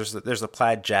 70s because there's the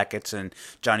plaid jackets and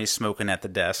Johnny's smoking at the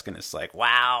desk, and it's like,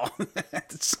 wow.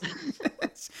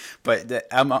 But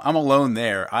I'm alone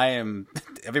there.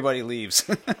 Everybody leaves.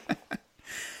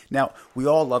 Now, we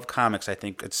all love comics, I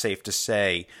think it's safe to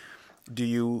say.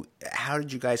 How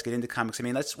did you guys get into comics? I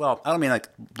mean, I don't mean like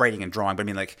writing and drawing, but I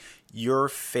mean like your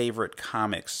favorite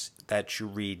comics that you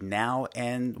read now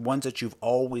and ones that you've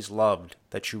always loved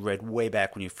that you read way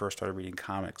back when you first started reading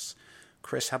comics.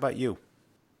 Chris, how about you?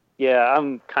 Yeah,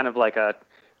 I'm kind of like a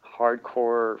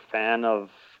hardcore fan of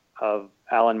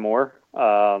Alan Moore.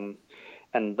 And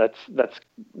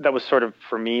that was sort of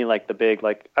for me like the big,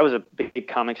 like I was a big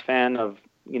comics fan of,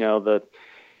 you know,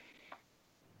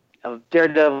 of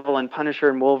Daredevil and Punisher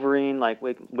and Wolverine, like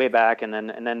way back, and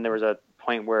then there was a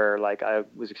point where like I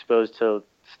was exposed to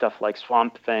stuff like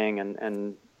Swamp Thing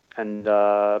and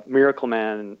Miracle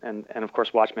Man and of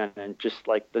course Watchmen, and just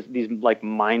like these like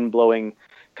mind blowing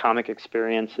comic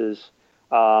experiences,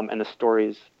 and the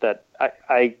stories that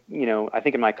I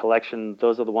think in my collection,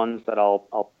 those are the ones that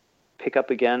I'll pick up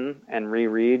again and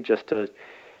reread just to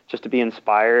be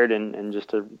inspired and just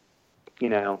to, you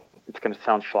know, it's going to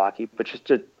sound schlocky, but just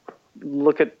to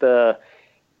look at the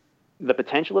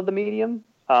potential of the medium.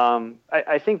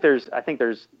 I think there's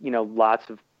you know, lots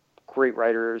of great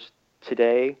writers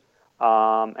today,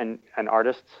 and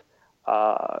artists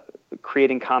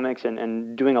creating comics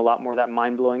and doing a lot more of that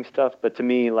mind blowing stuff. But to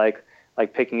me, like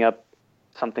picking up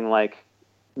something like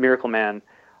Miracle Man,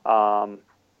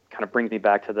 kind of brings me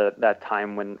back to that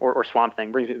time when, or Swamp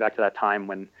Thing brings me back to that time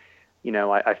when, you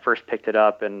know, I first picked it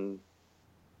up and,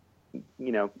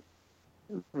 you know,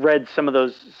 read some of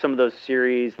those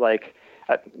series, like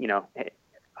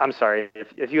I'm sorry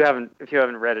if you haven't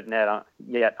read it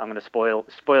yet. I'm going to spoil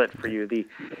it for you.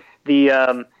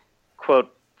 The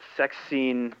quote sex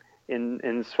scene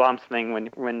in Swamp Thing when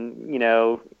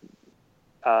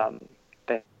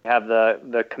they have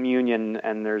the communion,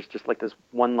 and there's just like this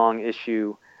one long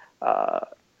issue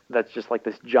that's just like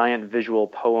this giant visual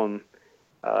poem.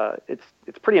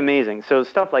 It's pretty amazing. So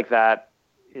stuff like that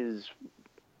is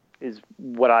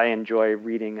what I enjoy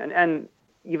reading, and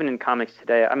even in comics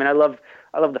today. I mean, I love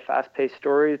the fast-paced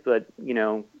stories, but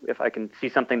if I can see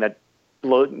something that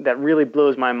really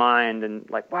blows my mind and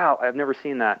like, wow, I've never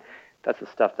seen that. That's the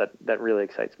stuff that really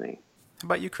excites me. How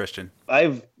about you, Christian?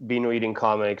 I've been reading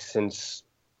comics since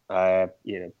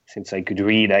since I could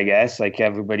read, I guess, like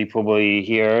everybody probably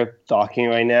here talking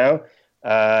right now,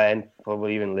 and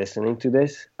probably even listening to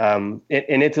this. In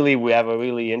Italy, we have a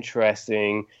really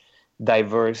interesting,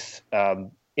 diverse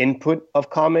input of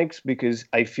comics, because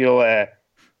I feel,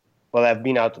 well, I've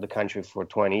been out of the country for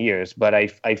 20 years, but I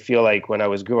feel like when I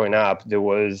was growing up, there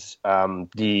was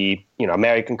the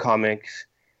American comics,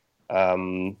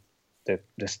 the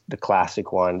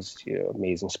classic ones,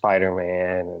 Amazing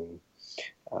Spider-Man and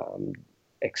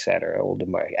etc., all the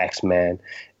X-Men,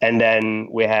 and then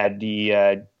we had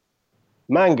the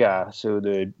manga, so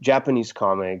the Japanese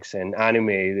comics and anime,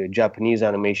 the Japanese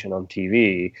animation on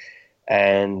TV,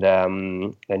 and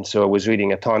so I was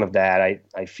reading a ton of that.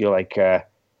 I feel like I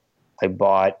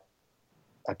bought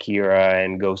Akira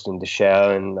and Ghost in the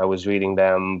Shell, and I was reading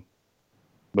them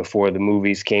before the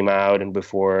movies came out and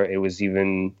before it was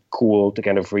even cool to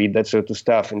kind of read that sort of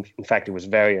stuff. And in fact, it was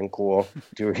very uncool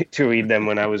to read them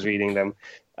when I was reading them.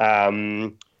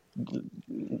 I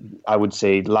would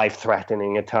say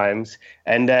life-threatening at times.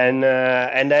 And then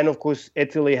of course,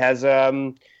 Italy has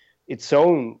its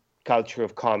own culture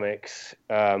of comics,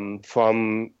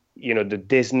 from the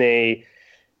Disney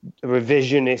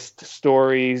revisionist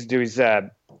stories. There's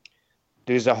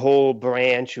a whole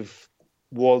branch of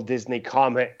Walt Disney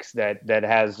Comics that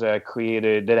has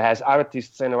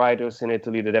artists and writers in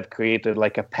Italy that have created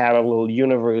like a parallel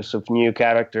universe of new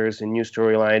characters and new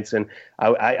storylines. And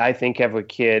I think every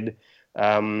kid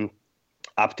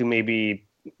up to maybe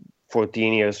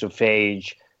 14 years of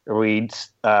age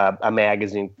reads a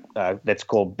magazine that's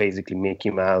called basically Mickey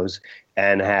Mouse,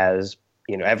 and has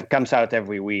comes out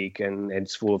every week, and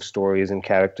it's full of stories and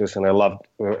characters, and I love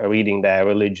reading that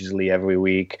religiously every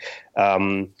week.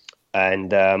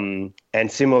 And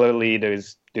similarly,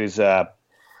 there's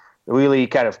really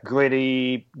kind of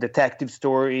gritty detective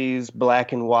stories,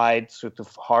 black and white sort of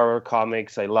horror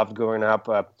comics. I loved growing up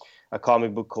a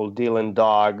comic book called Dylan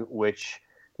Dog, which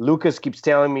Lucas keeps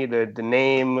telling me the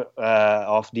name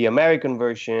of the American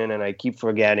version, and I keep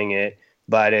forgetting it.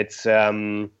 But it's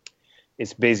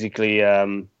basically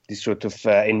this sort of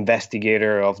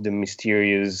investigator of the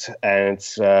mysterious, and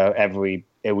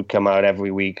it would come out every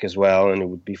week as well, and it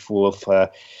would be full of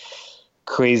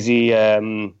crazy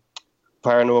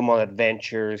paranormal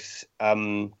adventures.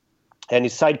 And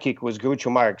his sidekick was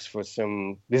Groucho Marx for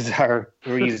some bizarre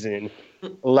reason.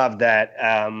 Loved that.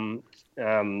 I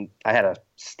had a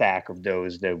stack of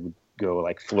those that would go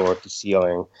like floor to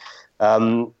ceiling.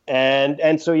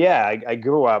 And so, yeah, I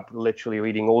grew up literally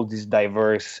reading all these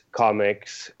diverse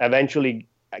comics, eventually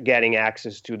getting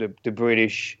access to the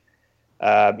British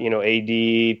AD,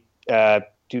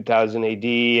 2000 AD,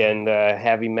 and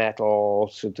heavy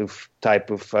metal sort of type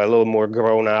of a little more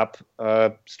grown up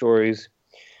stories.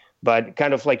 But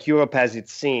kind of like Europe has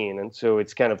its scene, and so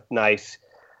it's kind of nice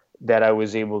that I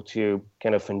was able to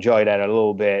kind of enjoy that a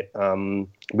little bit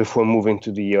before moving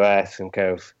to the US and kind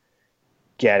of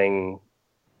getting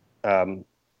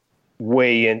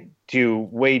way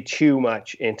too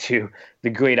much into the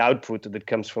great output that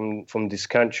comes from this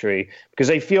country,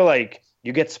 because I feel like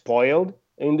you get spoiled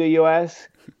in the US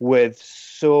with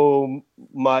so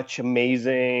much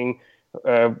amazing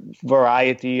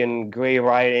variety and great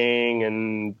writing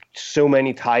and so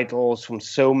many titles from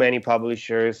so many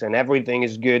publishers, and everything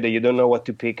is good that you don't know what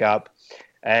to pick up.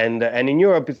 And in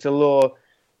Europe, it's a little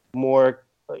more,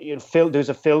 there's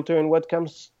a filter in what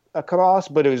comes across,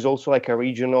 but there's also like a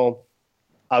regional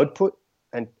output.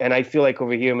 And I feel like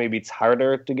over here, maybe it's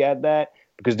harder to get that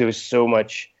because there's so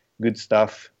much good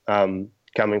stuff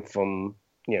coming from,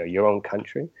 your own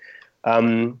country.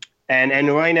 And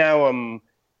right now I'm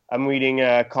reading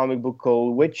a comic book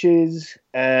called Witches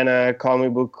and a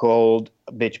comic book called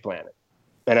Bitch Planet.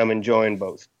 And I'm enjoying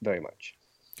both very much.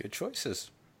 Good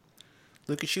choices.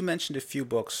 Lucas, you mentioned a few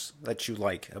books that you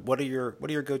like. What are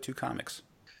your go-to comics?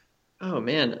 Oh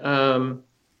man.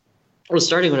 Well,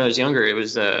 starting when I was younger, it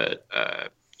was Disney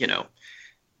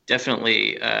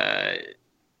definitely.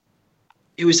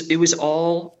 It was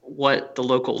all what the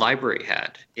local library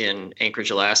had in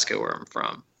Anchorage, Alaska, where I'm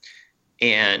from,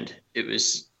 and it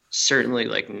was certainly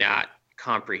like not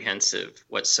comprehensive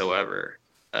whatsoever.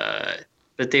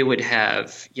 But they would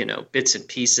have, bits and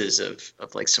pieces of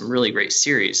like some really great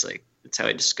series. Like that's how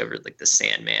I discovered like the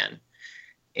Sandman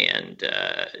and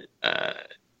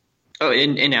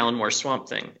and Alan Moore's Swamp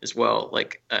Thing as well.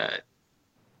 Like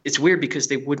it's weird because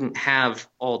they wouldn't have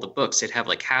all the books; they'd have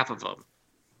like half of them,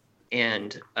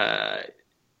 and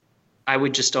I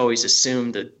would just always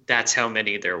assume that that's how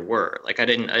many there were. Like at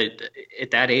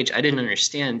that age, I didn't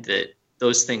understand that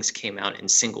those things came out in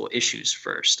single issues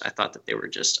first. I thought that they were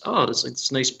just, this is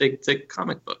a nice big thick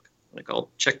comic book. Like I'll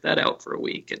check that out for a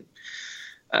week.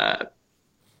 And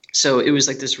so it was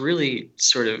like this really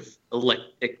sort of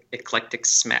eclectic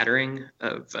smattering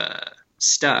of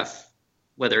stuff,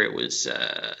 whether it was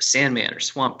Sandman or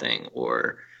Swamp Thing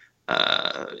or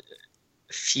a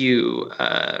few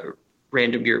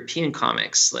random European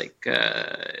comics like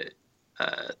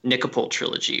Nicopol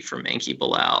trilogy from Enki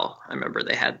Bilal. I remember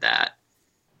they had that.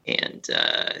 And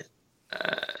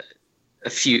a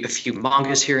few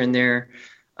mangas here and there,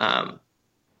 and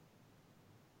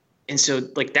so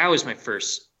like that was my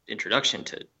first introduction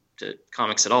to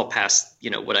comics at all. Past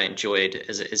what I enjoyed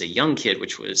as a young kid,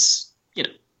 which was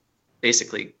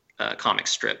basically comic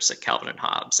strips like Calvin and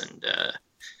Hobbes and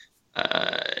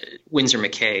Winsor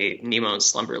McKay, Nemo and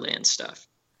Slumberland stuff.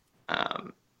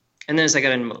 And then as I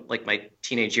got into like my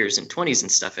teenage years and 20s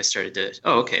and stuff, I started to,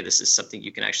 okay, this is something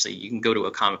you can go to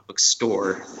a comic book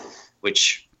store,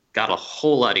 which got a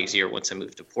whole lot easier once I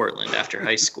moved to Portland after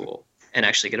high school, and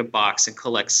actually get a box and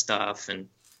collect stuff. And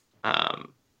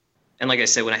like I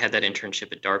said, when I had that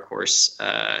internship at Dark Horse,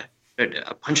 a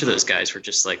bunch of those guys were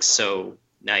just like so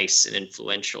nice and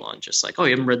influential on just like, oh,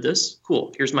 you haven't read this?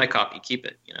 Cool. Here's my copy. Keep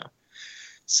it,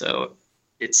 So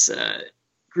it's,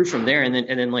 grew from there. And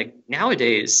then like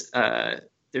nowadays,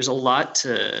 there's a lot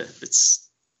it's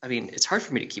hard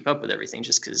for me to keep up with everything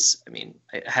just because,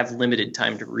 I have limited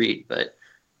time to read, but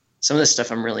some of the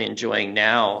stuff I'm really enjoying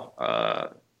now,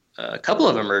 a couple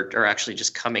of them are actually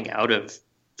just coming out of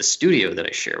the studio that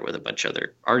I share with a bunch of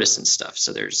other artists and stuff.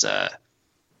 So there's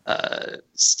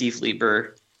Steve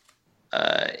Lieber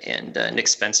and Nick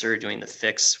Spencer doing The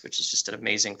Fix, which is just an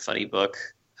amazing, funny book.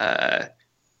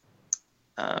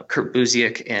 Kurt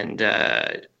Busiek and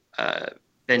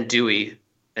Ben Dewey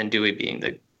being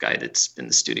the guy that's in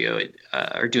the studio,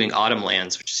 are doing Autumn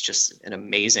Lands, which is just an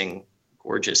amazing,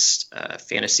 gorgeous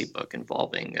fantasy book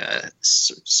involving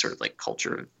sort of like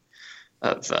culture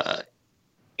of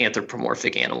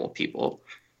anthropomorphic animal people.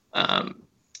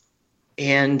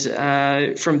 And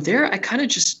from there, I kind of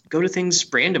just go to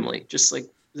things randomly, just like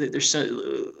there's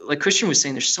so, like Christian was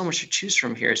saying, there's so much to choose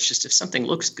from here. It's just if something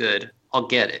looks good, I'll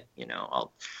get it.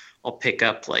 I'll pick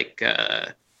up like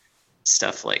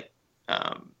stuff like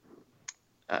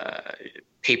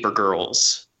Paper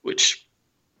Girls, which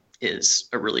is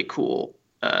a really cool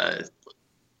kind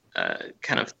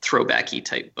of throwbacky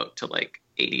type book to like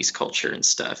 80s culture and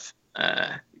stuff.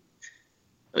 That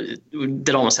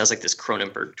almost has like this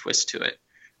Cronenberg twist to it.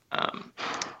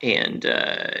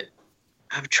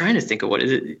 I'm trying to think of what it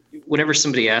is. Whenever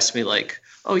somebody asks me like,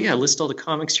 oh yeah, list all the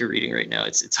comics you're reading right now,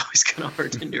 it's always kind of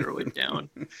hard to narrow it down.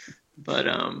 But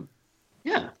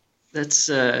yeah, that's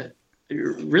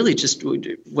really just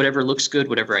whatever looks good,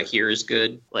 whatever I hear is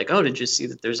good. Like, oh, did you see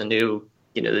that there's a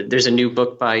new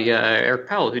book by Eric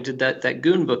Powell who did that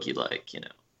Goon book you like,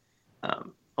 A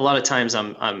lot of times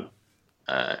I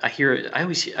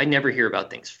never hear about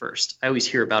things first. I always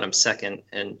hear about them second,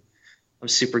 and I'm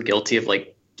super guilty of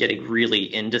like getting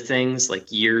really into things like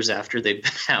years after they've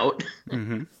been out.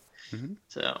 Mm-hmm. Mm-hmm.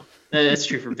 So that's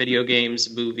true for video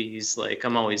games, movies. Like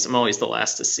I'm always the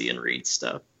last to see and read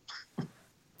stuff.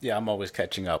 Yeah, I'm always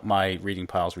catching up. My reading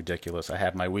pile's ridiculous. I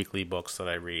have my weekly books that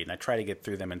I read, and I try to get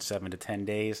through them in 7 to 10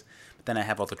 days. But then I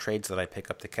have all the trades that I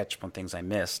pick up to catch up on things I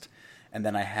missed. And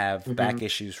then I have back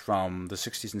issues from the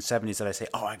 60s and 70s that I say,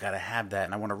 oh, I got to have that,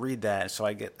 and I want to read that. So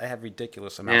I have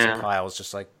ridiculous amounts of piles,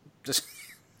 just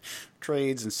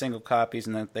trades and single copies,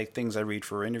 and then things I read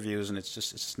for interviews, and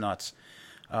it's nuts.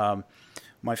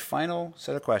 My final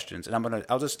set of questions, and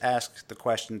I'll just ask the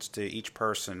questions to each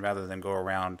person rather than go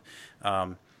around.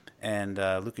 And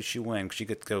Lucas, you win because you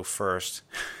get to go first.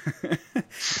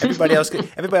 Everybody else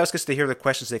gets to hear the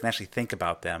questions so they can actually think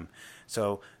about them.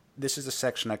 So this is a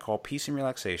section I call Peace and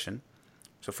Relaxation.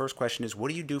 So first question is,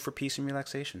 what do you do for peace and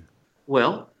relaxation?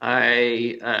 Well,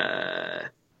 I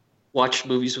watch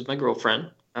movies with my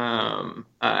girlfriend.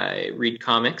 I read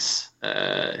comics.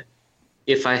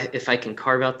 If I can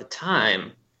carve out the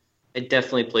time, I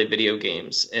definitely play video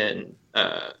games, and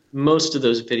most of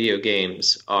those video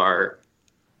games are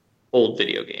old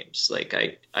video games. Like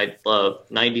I love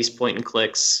 90s point and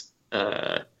clicks.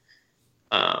 Um,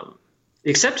 the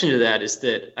exception to that is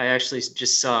that I actually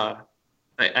just saw,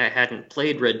 I hadn't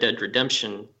played Red Dead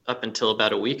Redemption up until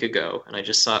about a week ago, and I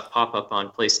just saw it pop up on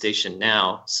PlayStation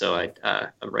Now. So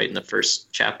I'm right in the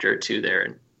first chapter or two there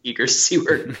and eager to see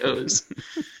where it goes.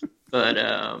 But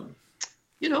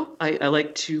I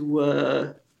like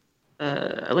to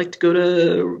go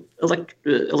to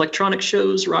electronic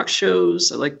shows, rock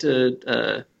shows. I like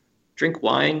to drink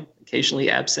wine, occasionally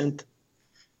absinthe.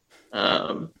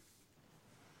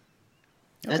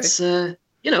 That's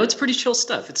it's pretty chill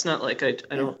stuff. It's not like I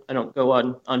don't go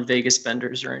on Vegas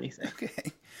benders or anything.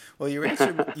 Okay. Well, you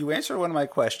answered one of my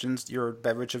questions. Your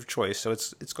beverage of choice, so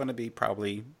it's going to be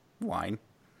probably wine,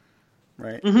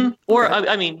 right? Mm-hmm. Or okay.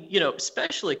 I mean,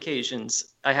 special occasions.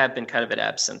 I have been kind of an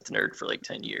absinthe nerd for like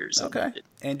 10 years. Okay.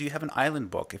 And do you have an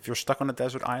island book? If you're stuck on a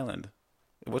desert island,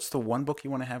 what's the one book you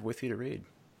want to have with you to read?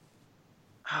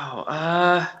 Oh,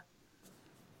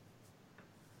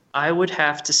 I would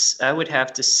have to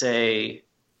say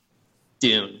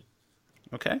Dune.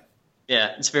 Okay.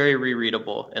 Yeah, it's very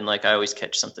rereadable, and like I always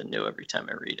catch something new every time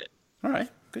I read it. All right,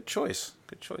 good choice.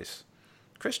 Good choice.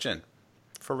 Christian,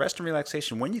 for rest and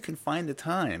relaxation, when you can find the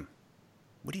time,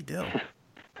 what do you do?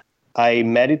 I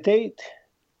meditate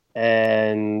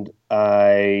and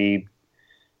I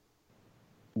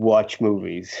watch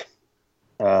movies.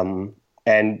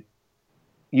 And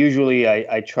usually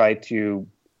I try to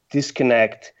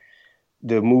disconnect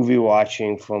the movie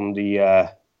watching from the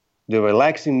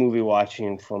relaxing movie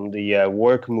watching from the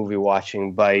work movie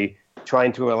watching by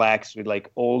trying to relax with like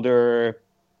older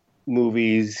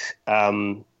movies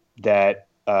that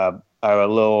are a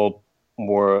little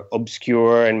more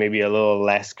obscure and maybe a little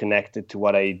less connected to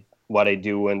what I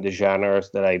do and the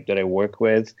genres that I work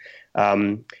with.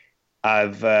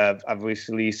 I've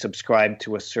recently subscribed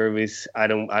to a service. I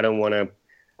don't want to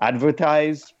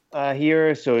advertise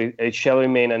here, so it shall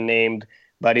remain unnamed.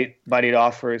 But it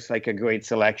offers like a great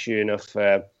selection of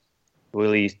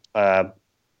really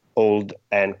old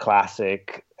and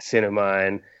classic cinema,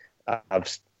 and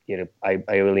I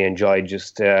really enjoy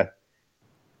just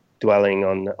dwelling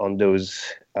on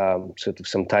those sort of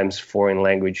sometimes foreign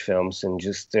language films and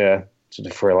just sort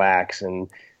of relax. And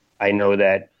I know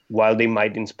that while they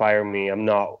might inspire me, I'm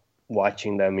not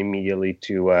watching them immediately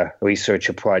to research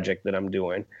a project that I'm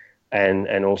doing.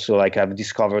 And also, like, I've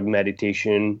discovered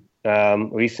meditation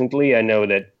recently. I know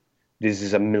that this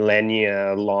is a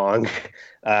millennia-long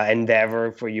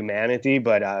endeavor for humanity,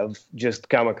 but I've just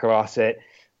come across it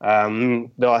the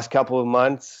last couple of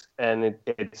months, and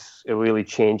it really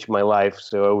changed my life.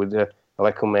 So I would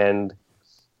recommend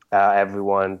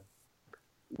everyone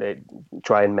that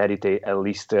try and meditate at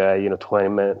least 20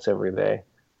 minutes every day.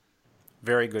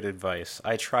 Very good advice.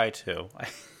 I try to.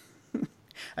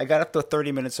 I got up to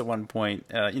 30 minutes at one point,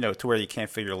 to where you can't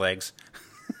feel your legs.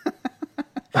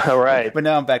 All right. But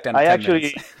now I'm back down to 10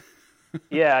 minutes.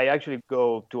 Yeah, I actually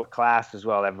go to a class as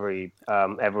well every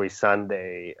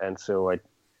Sunday, and so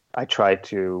I try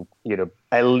to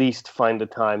at least find the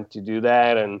time to do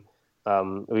that and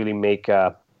really make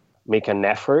an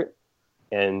effort,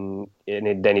 and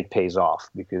then it pays off,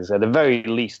 because at the very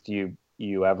least you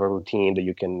have a routine that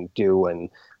you can do, and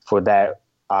for that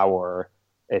hour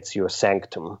it's your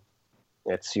sanctum,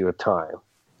 it's your time.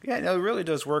 Yeah, no, it really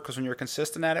does work, because when you're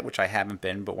consistent at it, which I haven't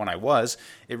been, but when I was,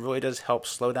 it really does help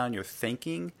slow down your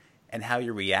thinking and how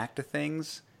you react to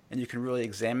things, and you can really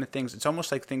examine things. It's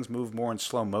almost like things move more in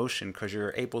slow motion, because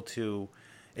you're able to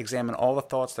examine all the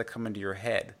thoughts that come into your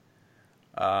head.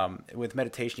 With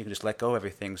meditation, you can just let go of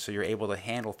everything, so you're able to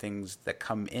handle things that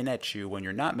come in at you when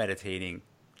you're not meditating,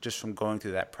 just from going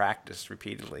through that practice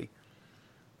repeatedly.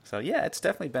 So yeah, it's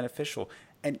definitely beneficial.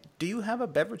 And do you have a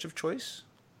beverage of choice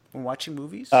when watching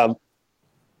movies? I'll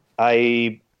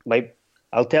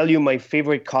tell you my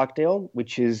favorite cocktail,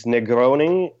 which is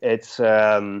Negroni. It's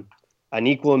an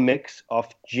equal mix of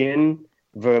gin,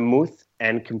 vermouth,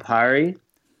 and Campari,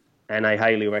 and I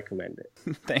highly recommend it.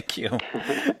 Thank you.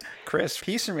 Chris,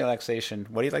 peace and relaxation.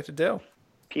 What do you like to do?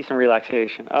 Peace and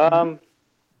relaxation.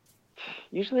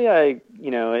 Usually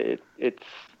it's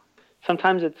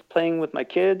sometimes it's playing with my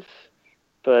kids,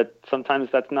 but sometimes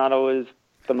that's not always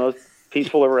the most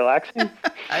peaceful or relaxing.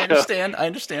 I understand.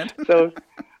 So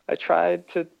I try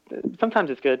to,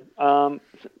 sometimes it's good. The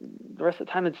rest of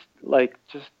the time it's like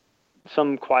just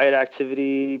some quiet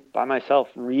activity by myself.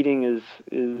 Reading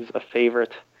is a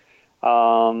favorite.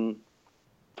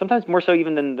 Sometimes more so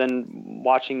even than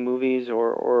watching movies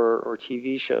or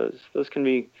TV shows. Those can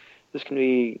be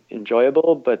be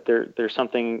enjoyable, but there's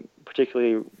something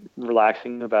particularly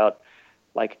relaxing about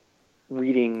like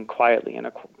reading quietly in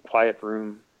a quiet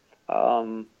room,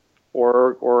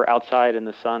 or outside in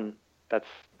the sun.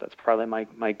 That's probably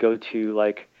my go-to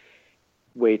like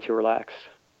way to relax.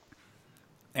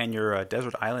 And your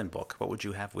Desert Island book, what would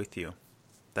you have with you?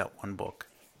 That one book.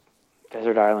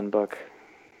 Desert Island book.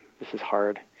 This is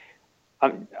hard.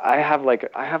 I have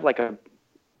like a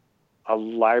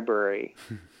library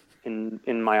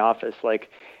in my office, like,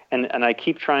 and I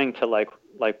keep trying to like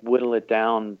whittle it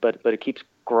down, but it keeps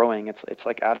growing. It's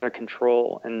like out of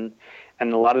control, and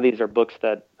a lot of these are books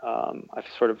that I've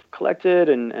sort of collected,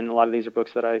 and a lot of these are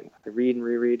books that I read and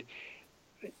reread.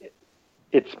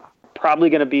 It's probably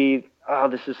going to be,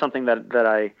 this is something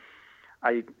that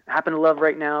I happen to love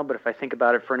right now, but if I think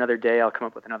about it for another day, I'll come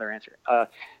up with another answer.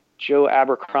 Joe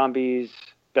Abercrombie's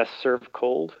Best Served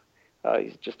Cold.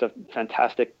 He's just a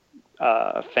fantastic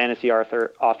fantasy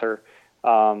author.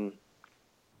 Call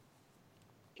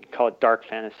it dark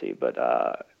fantasy, but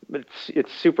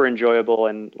it's super enjoyable,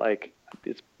 and like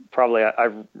it's probably,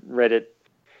 I've read it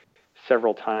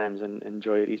several times and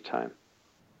enjoy it each time.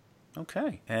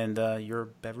 Okay, and your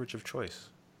beverage of choice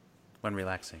when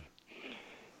relaxing?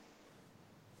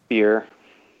 Beer,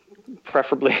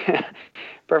 preferably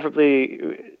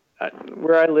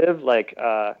where I live. Like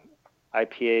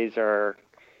IPAs are,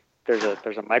 there's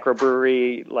a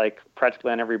microbrewery like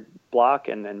practically on every block,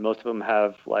 and most of them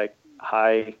have like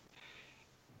high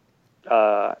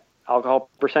alcohol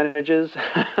percentages.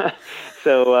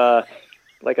 So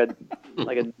like a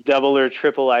double or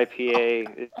triple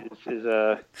IPA is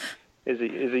a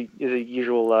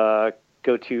usual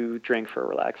go-to drink for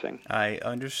relaxing. I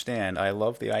understand. I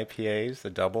love the IPAs, the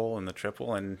double and the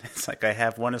triple, and it's like I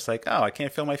have one. It's like, oh, I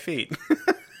can't feel my feet.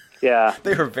 Yeah,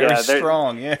 they were very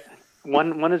strong. Yeah,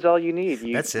 one is all you need.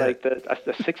 That's like it.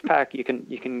 The 6-pack. You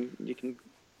can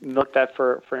milk that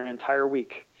for an entire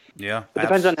week. Yeah, it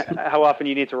depends on how often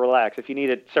you need to relax. If you need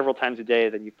it several times a day,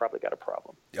 then you've probably got a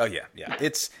problem. Oh yeah.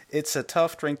 It's a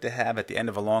tough drink to have at the end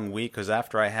of a long week, because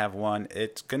after I have one,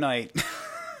 it's good night.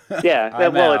 Yeah,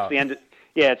 well, it's the end.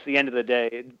 It's the end of the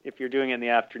day. If you're doing it in the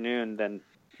afternoon, then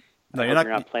you're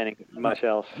not planning much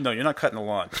else. No, you're not cutting the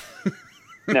lawn.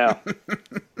 No.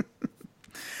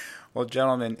 Well,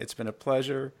 gentlemen, it's been a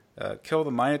pleasure. Kill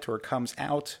the Minotaur comes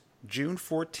out June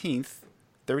 14th,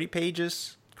 30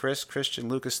 pages. Chris, Christian,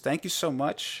 Lucas, thank you so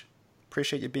much.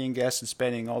 Appreciate you being guests and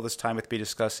spending all this time with me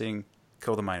discussing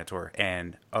Kill the Minotaur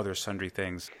and other sundry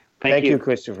things. Thank you,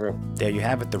 Christopher. There you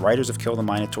have it. The writers of Kill the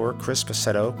Minotaur, Chris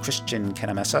Pacetto, Christian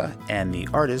Cantamessa, and the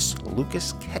artist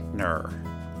Lucas Kettner.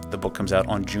 The book comes out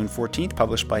on June 14th,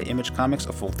 published by Image Comics,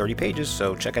 a full 30 pages,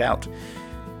 so check it out.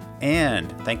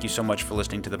 And thank you so much for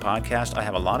listening to the podcast. I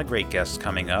have a lot of great guests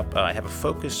coming up. I have a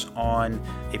focus on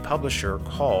a publisher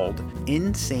called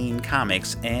Insane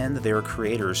Comics and their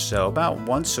creators. So about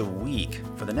once a week,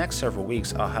 for the next several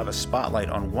weeks, I'll have a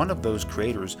spotlight on one of those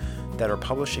creators that are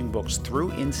publishing books through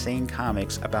Insane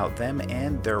Comics about them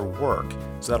and their work.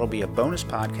 So that'll be a bonus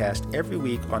podcast every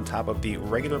week on top of the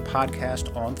regular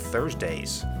podcast on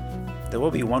Thursdays. There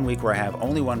will be 1 week where I have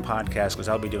only one podcast, because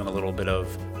I'll be doing a little bit of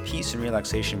peace and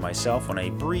relaxation myself on a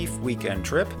brief weekend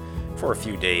trip for a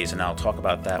few days, and I'll talk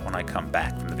about that when I come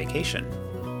back from the vacation.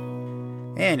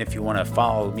 And if you want to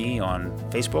follow me on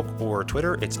Facebook or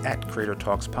Twitter, it's at Creator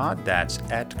Talks Pod. That's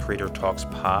at Creator Talks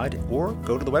Pod. Or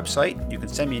go to the website. You can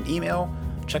send me an email.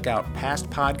 Check out past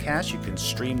podcasts. You can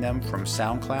stream them from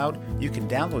SoundCloud. You can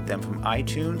download them from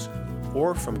iTunes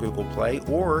or from Google Play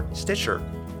or Stitcher.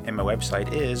 And my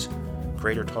website is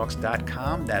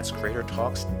CreatorTalks.com. That's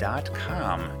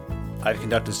CreatorTalks.com. I've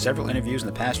conducted several interviews in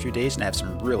the past few days, and I have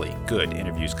some really good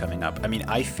interviews coming up. I mean,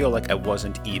 I feel like I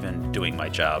wasn't even doing my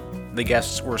job. The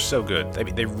guests were so good. I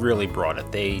mean, they really brought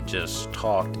it. They just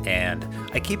talked, and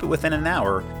I keep it within an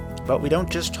hour. But we don't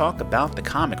just talk about the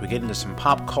comic. We get into some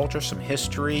pop culture, some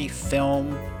history,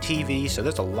 film, TV. So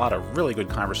there's a lot of really good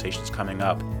conversations coming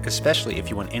up, especially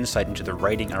if you want insight into the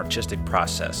writing and artistic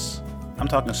process. I'm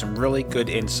talking some really good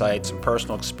insights, some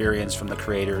personal experience from the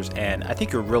creators, and I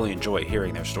think you'll really enjoy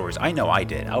hearing their stories. I know I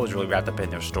did. I was really wrapped up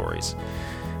in their stories.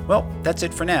 Well, that's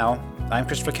it for now. I'm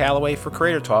Christopher Calloway for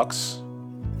Creator Talks.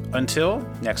 Until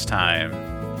next time.